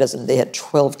Cheaper by the Dozen, they had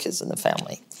 12 kids in the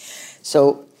family.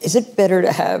 So Is it better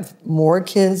to have more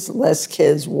kids, less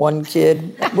kids, one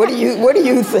kid? What do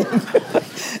you think?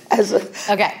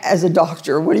 As a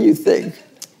doctor, what do you think?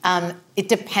 It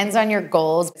depends on your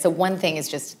goals. So one thing is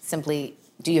just simply,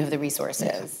 do you have the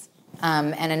resources?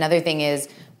 And another thing is,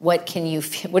 what do you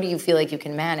feel like you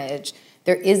can manage?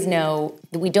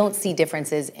 We don't see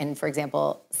differences in, for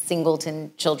example,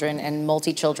 singleton children and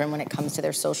multi-children when it comes to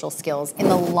their social skills in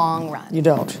the long run. You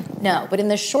don't? No, but in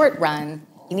the short run,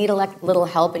 you need a little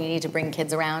help and you need to bring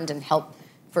kids around and help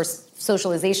for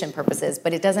socialization purposes,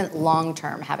 but it doesn't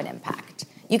long-term have an impact.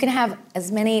 You can have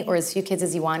as many or as few kids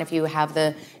as you want if you have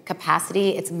the capacity.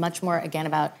 It's much more, again,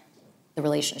 about the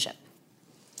relationship.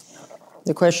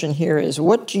 The question here is,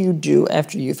 what do you do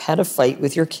after you've had a fight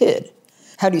with your kid?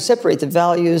 How do you separate the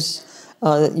values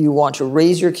that you want to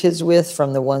raise your kids with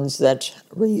from the ones that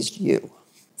raised you?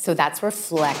 So that's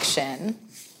reflection,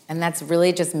 and that's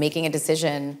really just making a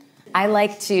decision. I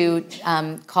like to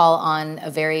call on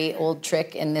a very old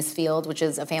trick in this field, which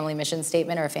is a family mission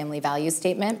statement or a family values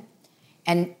statement,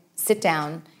 and sit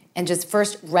down and just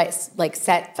first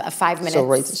set 5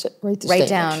 minutes. So write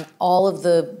down all of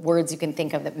the words you can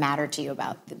think of that matter to you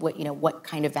about what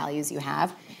kind of values you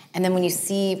have. And then when you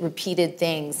see repeated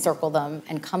things, circle them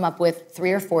and come up with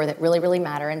 3 or 4 that really, really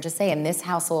matter and just say, in this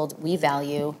household, we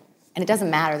value, and it doesn't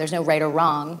matter, there's no right or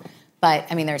wrong,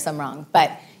 there's some wrong,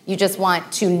 but you just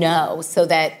want to know so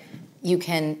that you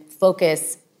can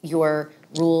focus your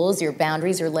rules, your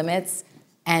boundaries, your limits,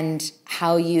 and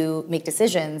how you make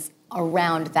decisions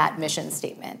around that mission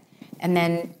statement. And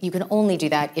then you can only do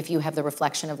that if you have the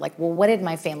reflection of what did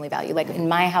my family value? Like in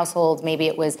my household, maybe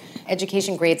it was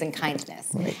education, grades, and kindness.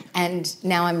 Right. And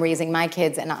now I'm raising my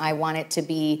kids and I want it to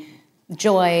be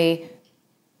joy.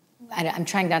 I'm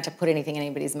trying not to put anything in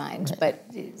anybody's mind, but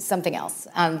something else.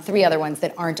 3 other ones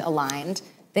that aren't aligned.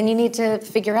 Then you need to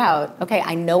figure out, okay,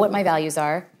 I know what my values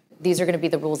are. These are going to be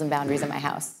the rules and boundaries of my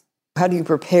house. How do you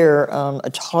prepare a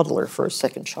toddler for a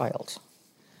second child?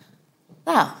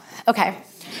 Oh, okay.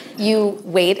 You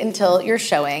wait until you're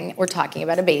showing or talking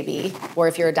about a baby, or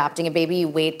if you're adopting a baby, you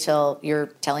wait till you're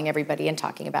telling everybody and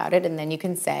talking about it, and then you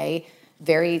can say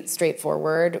very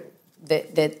straightforward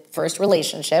that first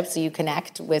relationship, so you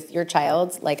connect with your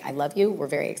child, like, I love you, we're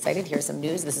very excited, here's some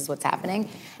news, this is what's happening,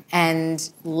 and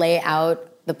lay out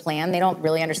the plan. They don't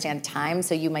really understand time,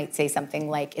 so you might say something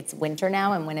like, it's winter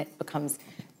now, and when it becomes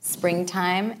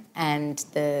springtime and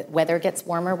the weather gets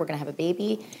warmer, we're going to have a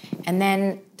baby. And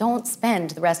then don't spend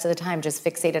the rest of the time just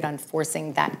fixated on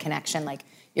forcing that connection. Like,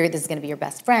 this is going to be your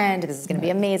best friend. This is going to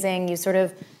be amazing. You sort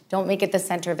of don't make it the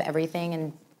center of everything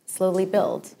and slowly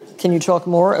build. Can you talk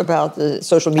more about the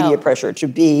social media pressure to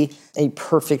be a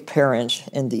perfect parent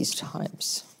in these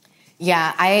times?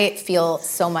 Yeah, I feel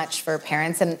so much for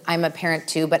parents, and I'm a parent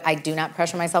too, but I do not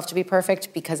pressure myself to be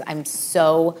perfect because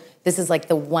this is like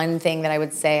the one thing that I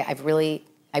would say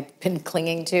I've been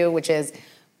clinging to, which is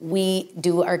we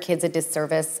do our kids a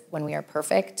disservice when we are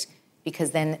perfect because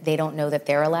then they don't know that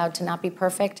they're allowed to not be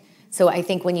perfect. So I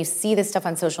think when you see this stuff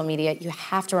on social media, you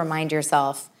have to remind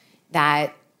yourself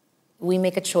that we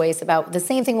make a choice about the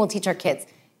same thing we'll teach our kids.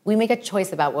 We make a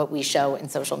choice about what we show in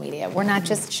social media. We're not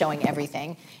just showing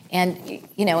everything. And,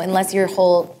 unless your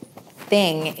whole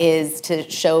thing is to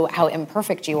show how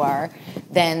imperfect you are,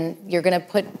 then you're going to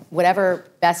put whatever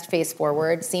best face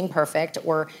forward, seem perfect,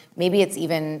 or maybe it's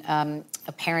even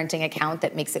a parenting account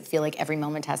that makes it feel like every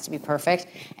moment has to be perfect.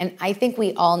 And I think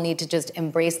we all need to just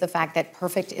embrace the fact that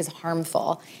perfect is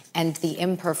harmful and the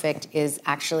imperfect is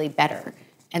actually better.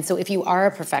 And so if you are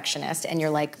a perfectionist and you're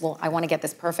like, well, I want to get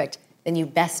this perfect, then you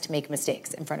best make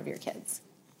mistakes in front of your kids.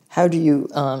 How do you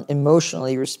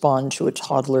emotionally respond to a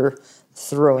toddler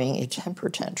throwing a temper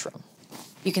tantrum?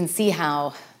 You can see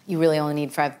how you really only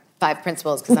need five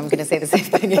principles, because I'm going to say the same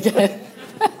thing again,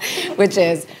 which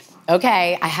is,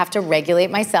 okay, I have to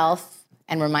regulate myself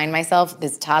and remind myself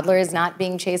this toddler is not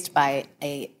being chased by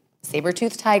a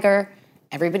saber-toothed tiger.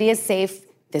 Everybody is safe.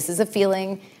 This is a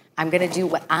feeling. I'm going to do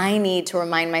what I need to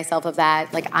remind myself of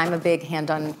that. Like, I'm a big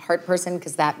hand-on-heart person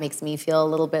because that makes me feel a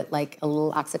little bit like a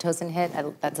little oxytocin hit.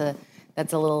 That's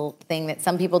a little thing that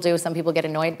some people do. Some people get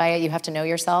annoyed by it. You have to know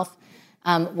yourself.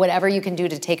 Whatever you can do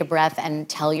to take a breath and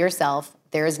tell yourself,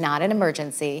 there is not an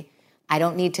emergency. I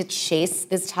don't need to chase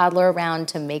this toddler around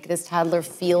to make this toddler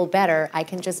feel better. I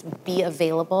can just be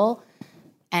available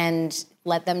and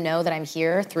let them know that I'm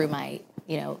here through my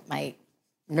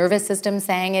nervous system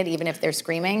saying it, even if they're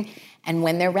screaming. And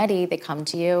when they're ready, they come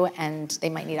to you and they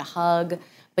might need a hug.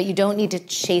 But you don't need to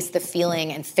chase the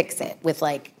feeling and fix it with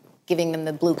giving them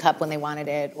the blue cup when they wanted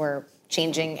it, or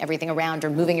changing everything around, or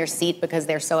moving your seat because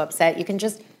they're so upset. You can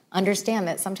just understand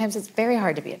that sometimes it's very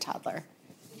hard to be a toddler.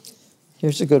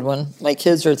 Here's a good one. My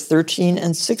kids are 13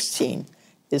 and 16.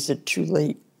 Is it too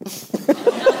late?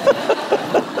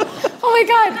 Oh my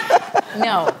God.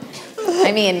 No.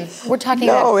 I mean, we're talking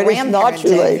about grandparenting. No, it is not too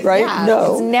late, right? Yeah,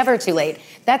 no. It's never too late.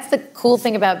 That's the cool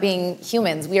thing about being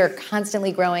humans. We are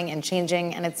constantly growing and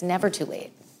changing, and it's never too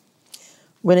late.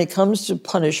 When it comes to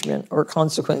punishment or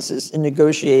consequences in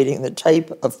negotiating the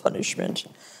type of punishment,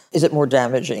 is it more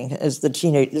damaging? This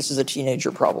is a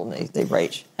teenager problem, they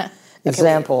write.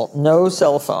 Example, no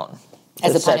cell phone,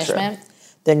 as a punishment?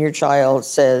 Then your child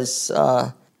says,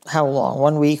 how long?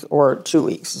 1 week or 2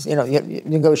 weeks? You're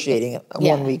negotiating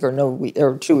 1 week or no week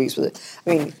or 2 weeks with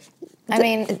it. I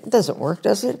mean, it doesn't work,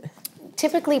 does it?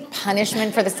 Typically,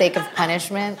 punishment for the sake of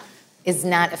punishment is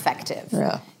not effective.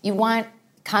 Yeah. You want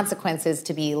consequences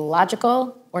to be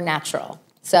logical or natural.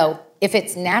 So if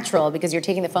it's natural because you're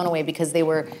taking the phone away because they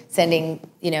were sending,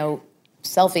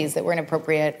 selfies that were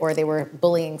inappropriate or they were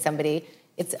bullying somebody,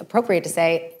 it's appropriate to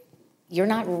say, you're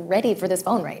not ready for this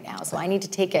phone right now, so I need to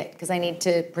take it because I need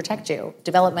to protect you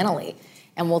developmentally.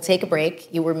 And we'll take a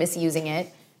break. You were misusing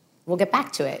it. We'll get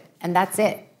back to it. And that's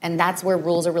it. And that's where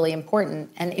rules are really important.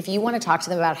 And if you want to talk to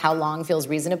them about how long feels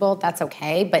reasonable, that's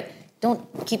okay, but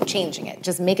don't keep changing it.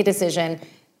 Just make a decision,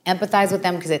 empathize with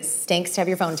them because it stinks to have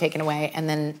your phone taken away, and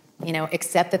then,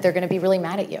 accept that they're going to be really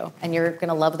mad at you. And you're going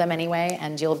to love them anyway,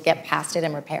 and you'll get past it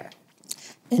and repair.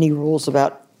 Any rules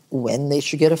about when they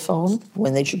should get a phone,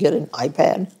 when they should get an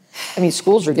iPad?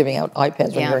 Schools are giving out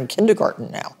iPads when you're in kindergarten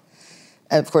now.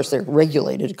 And of course, they're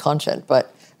regulated content,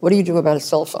 but what do you do about a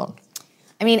cell phone?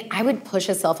 I would push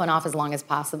a cell phone off as long as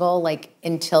possible,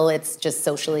 until it's just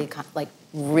socially,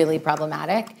 really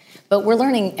problematic. But we're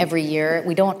learning every year.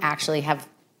 We don't actually have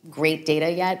great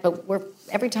data yet, but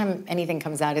every time anything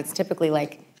comes out, it's typically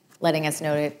letting us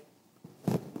know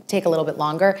to take a little bit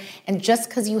longer. And just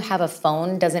because you have a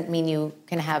phone doesn't mean you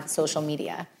can have social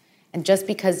media. And just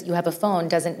because you have a phone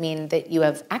doesn't mean that you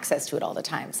have access to it all the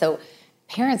time. So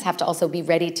parents have to also be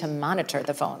ready to monitor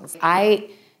the phones.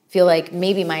 I feel like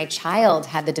maybe my child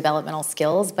had the developmental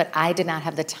skills, but I did not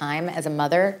have the time as a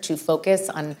mother to focus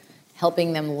on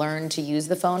helping them learn to use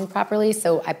the phone properly,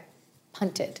 so I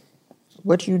punted.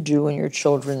 What do you do when your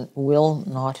children will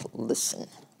not listen?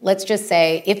 Let's just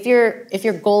say, if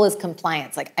your goal is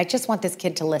compliance, I just want this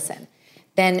kid to listen,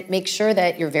 then make sure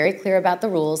that you're very clear about the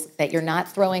rules, that you're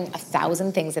not throwing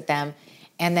 1,000 things at them,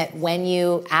 and that when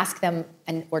you ask them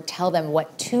or tell them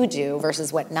what to do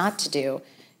versus what not to do,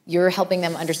 you're helping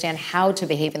them understand how to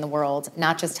behave in the world,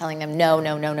 not just telling them no,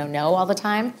 no, no, no, no all the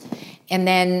time. And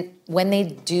then when they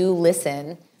do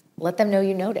listen, let them know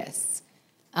you notice.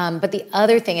 But the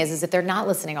other thing is that they're not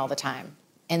listening all the time.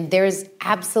 And there's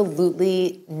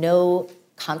absolutely no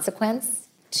consequence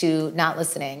to not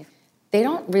listening. They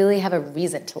don't really have a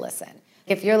reason to listen.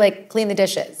 If you're clean the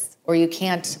dishes, or you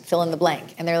can't fill in the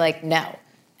blank, and they're like, no,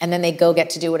 and then they go get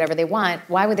to do whatever they want,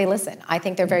 why would they listen? I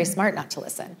think they're very smart not to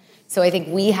listen. So I think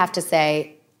we have to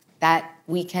say that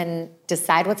we can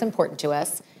decide what's important to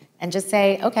us and just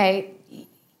say, okay,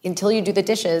 until you do the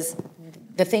dishes,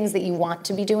 the things that you want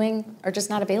to be doing are just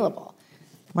not available.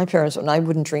 My parents, when I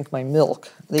wouldn't drink my milk,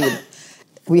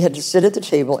 we had to sit at the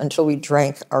table until we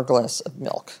drank our glass of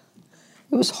milk.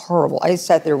 It was horrible. I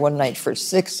sat there one night for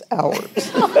 6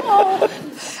 hours.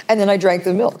 And then I drank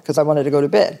the milk because I wanted to go to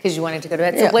bed. Because you wanted to go to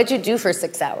bed? So what'd you do for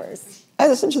 6 hours? I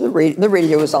listened to the radio. The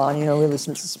radio was on. We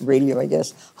listened to some radio, I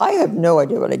guess. I have no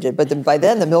idea what I did. But by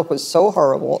then, the milk was so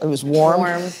horrible. It was warm.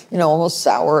 Almost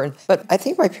sour. But I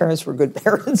think my parents were good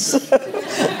parents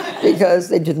because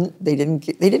they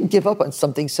didn't give up on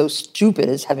something so stupid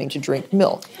as having to drink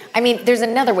milk. There's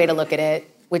another way to look at it,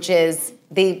 which is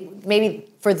maybe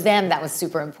for them that was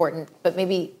super important, but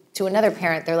maybe to another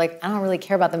parent, they're like, I don't really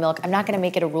care about the milk. I'm not going to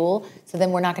make it a rule, so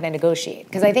then we're not going to negotiate.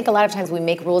 Because I think a lot of times we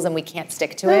make rules and we can't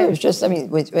stick to it. It's just,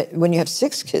 when you have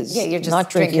 6 kids you're just not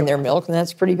drinking their milk, and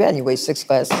that's pretty bad. You waste 6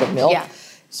 glasses of milk. Yeah.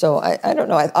 So I don't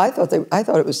know. I thought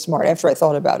it was smart. After I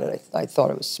thought about it, I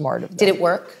thought it was smart of them. Did it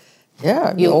work?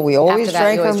 Yeah. We always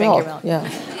drank our milk. Yeah.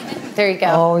 There you go.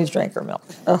 Always drank our milk.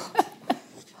 Oh.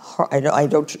 I do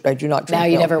not drink milk. Now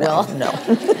you never will? No.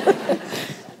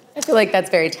 I feel like that's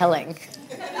very telling.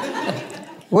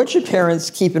 What should parents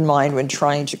keep in mind when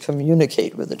trying to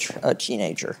communicate with a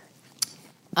teenager?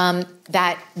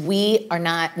 That we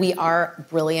are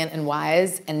brilliant and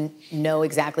wise and know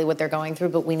exactly what they're going through,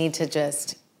 but we need to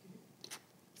just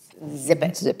zip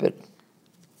it. Zip it.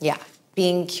 Yeah.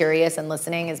 Being curious and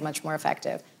listening is much more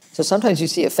effective. So sometimes you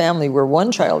see a family where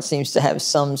one child seems to have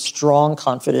some strong,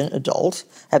 confident adult,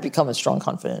 have become a strong,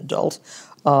 confident adult,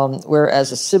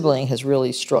 whereas a sibling has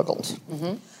really struggled.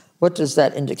 Mm-hmm. What does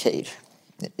that indicate?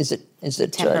 Is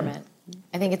it temperament?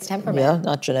 I think it's temperament. Yeah,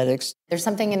 not genetics. There's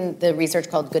something in the research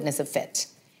called goodness of fit.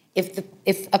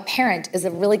 If a parent is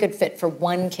a really good fit for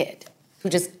one kid who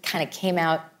just kind of came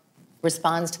out,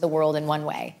 responds to the world in one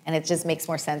way, and it just makes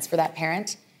more sense for that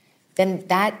parent, then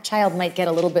that child might get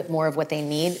a little bit more of what they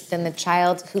need than the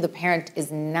child who the parent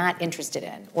is not interested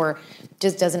in or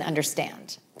just doesn't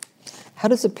understand. How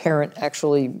does a parent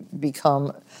actually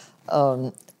become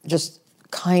just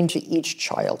kind to each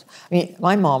child? I mean,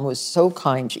 my mom was so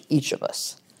kind to each of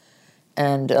us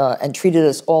and treated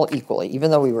us all equally, even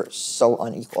though we were so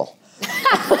unequal.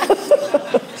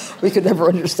 We could never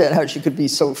understand how she could be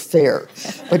so fair,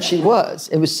 but she was.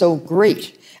 It was so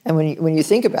great. And when you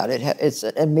think about it, it's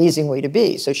an amazing way to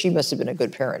be. So she must have been a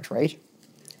good parent, right?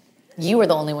 You are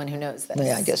the only one who knows this.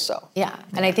 Yeah, I guess so. Yeah,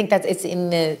 and I think that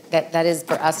is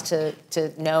for us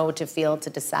to know, to feel, to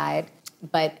decide.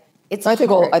 But it's I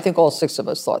hard. think all six of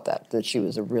us thought that she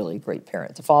was a really great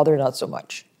parent. The father, not so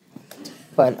much.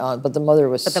 But the mother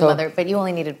was But you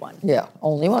only needed one. Yeah,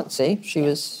 only one. See, she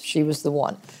was the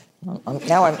one.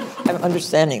 Now I'm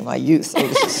understanding my youth. Oh,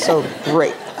 this is so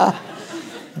great.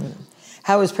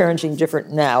 How is parenting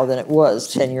different now than it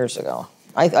was 10 years ago?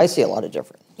 I see a lot of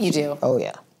difference. You do? Oh,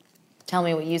 yeah. Tell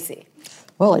me what you see.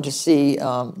 Well, I just see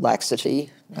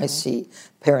laxity. I see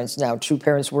parents now, two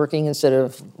parents working instead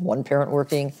of one parent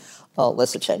working,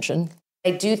 less attention.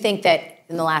 I do think that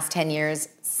in the last 10 years,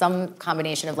 some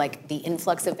combination of like the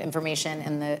influx of information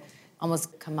and the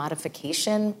almost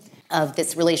commodification of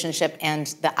this relationship and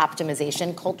the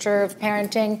optimization culture of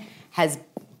parenting has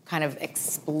kind of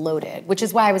exploded, which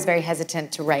is why I was very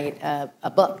hesitant to write a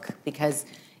book, because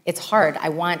it's hard. I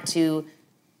want to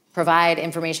provide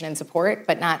information and support,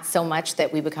 but not so much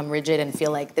that we become rigid and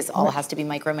feel like this all has to be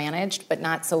micromanaged, but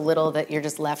not so little that you're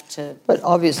just left to... But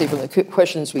obviously from the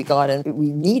questions we got, and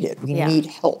we need it. We need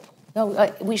help.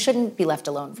 No, we shouldn't be left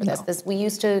alone for this.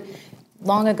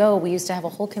 Long ago, we used to have a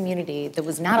whole community that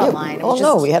was not online. It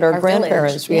was we had our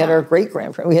grandparents, village. we had our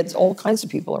great-grandparents, we had all kinds of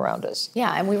people around us.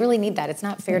 Yeah, and we really need that. It's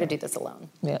not fair to do this alone.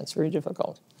 Yeah, it's very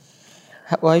difficult.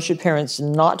 Why should parents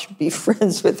not be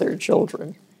friends with their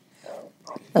children?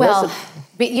 Well,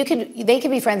 they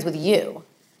can be friends with you,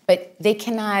 but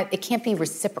it can't be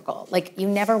reciprocal. Like, you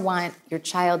never want your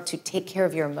child to take care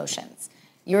of your emotions.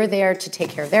 You're there to take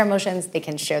care of their emotions. They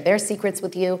can share their secrets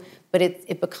with you, but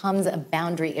it becomes a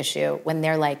boundary issue when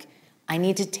they're like, I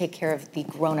need to take care of the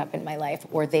grown-up in my life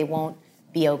or they won't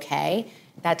be okay.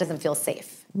 That doesn't feel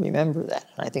safe. Remember that.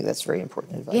 I think that's very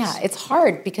important advice. Yeah, it's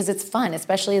hard because it's fun,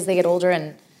 especially as they get older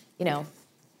and,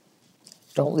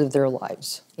 Don't live their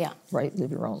lives. Yeah. Right?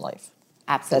 Live your own life.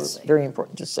 Absolutely. That's very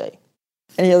important to say.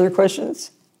 Any other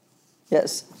questions?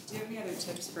 Yes. Do you have any other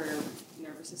tips for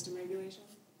nervous system regulation?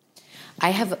 I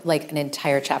have an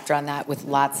entire chapter on that with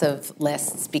lots of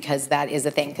lists, because that is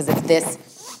a thing. Because if this,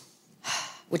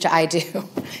 which I do,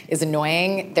 is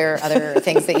annoying, there are other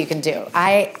things that you can do.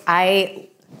 I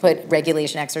put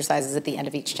regulation exercises at the end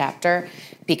of each chapter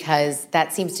because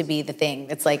that seems to be the thing.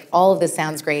 It's like all of this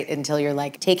sounds great until you're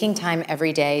taking time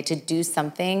every day to do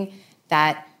something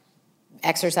that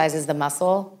exercises the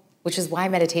muscle, which is why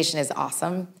meditation is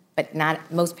awesome. But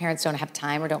most parents don't have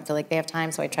time or don't feel like they have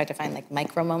time, so I try to find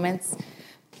micro moments.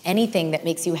 Anything that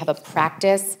makes you have a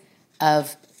practice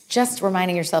of just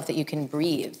reminding yourself that you can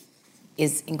breathe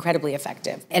is incredibly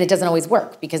effective. And it doesn't always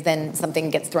work because then something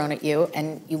gets thrown at you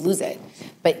and you lose it.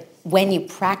 But when you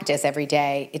practice every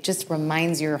day, it just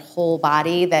reminds your whole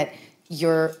body that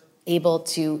you're able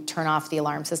to turn off the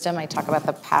alarm system. I talk about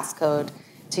the passcode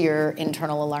to your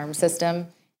internal alarm system.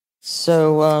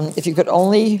 So if you could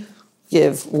only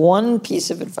give one piece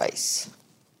of advice,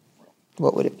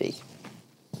 what would it be?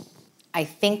 I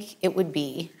think it would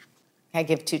be, can I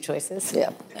give two choices?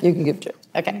 Yeah, you can give two.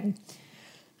 Okay.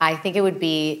 I think it would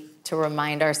be to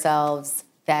remind ourselves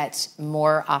that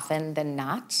more often than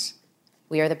not,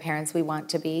 we are the parents we want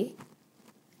to be,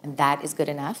 and that is good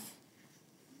enough.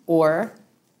 Or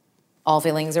all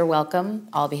feelings are welcome,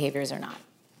 all behaviors are not.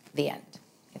 The end,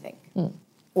 I think.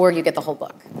 Or you get the whole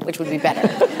book, which would be better.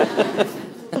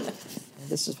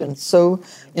 This has been so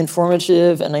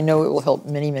informative, and I know it will help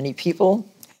many, many people.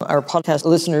 Our podcast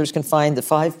listeners can find the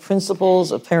 5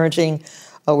 principles of parenting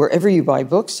wherever you buy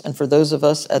books. And for those of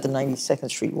us at the 92nd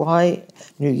Street Y,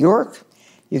 New York,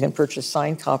 you can purchase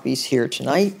signed copies here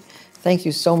tonight. Thank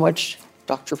you so much,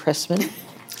 Dr. Pressman,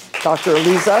 Dr.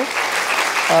 Aliza.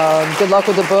 Good luck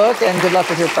with the book, and good luck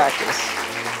with your practice.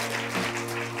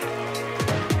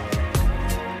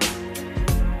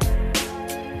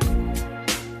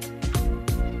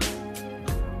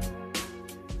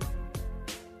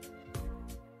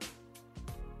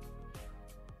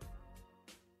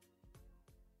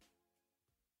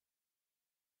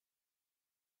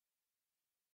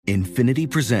 Infinity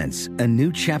presents a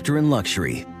new chapter in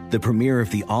luxury, the premiere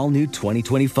of the all-new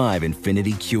 2025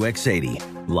 Infinity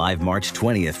QX80, live March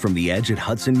 20th from the Edge at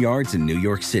Hudson Yards in New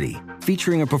York City,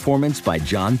 featuring a performance by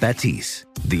John Batiste.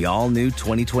 The all-new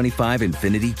 2025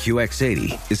 Infinity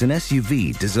QX80 is an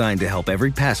SUV designed to help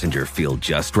every passenger feel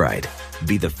just right.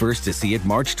 Be the first to see it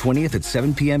March 20th at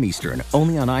 7 p.m. Eastern,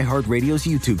 only on iHeartRadio's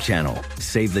YouTube channel.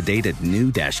 Save the date at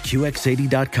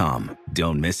new-QX80.com.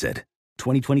 Don't miss it.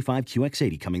 2025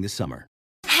 QX80 coming this summer.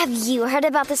 Have you heard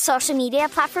about the social media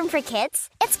platform for kids?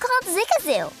 It's called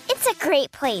Zigazoo. It's a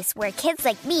great place where kids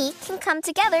like me can come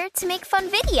together to make fun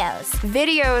videos.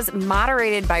 Videos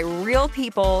moderated by real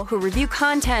people who review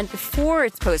content before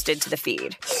it's posted to the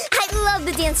feed. I love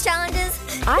the dance challenges.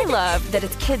 I love that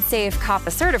it's Kid Safe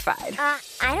COPPA certified.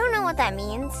 I don't know what that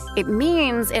means. It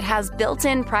means it has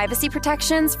built-in privacy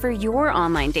protections for your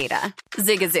online data.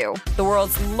 Zigazoo, the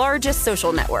world's largest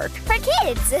social network. For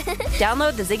kids.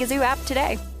 Download the Zigazoo app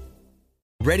today.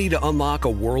 Ready to unlock a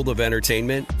world of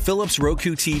entertainment? Philips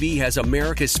Roku TV has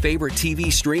America's favorite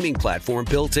TV streaming platform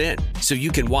built in. So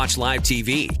you can watch live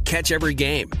TV, catch every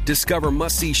game, discover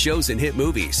must-see shows and hit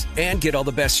movies, and get all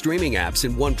the best streaming apps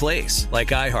in one place, like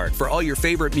iHeart for all your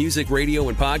favorite music, radio,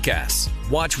 and podcasts.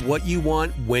 Watch what you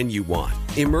want, when you want.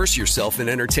 Immerse yourself in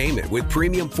entertainment with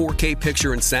premium 4K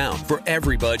picture and sound for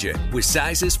every budget, with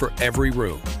sizes for every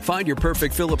room. Find your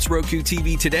perfect Philips Roku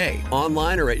TV today,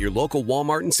 online or at your local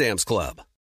Walmart and Sam's Club.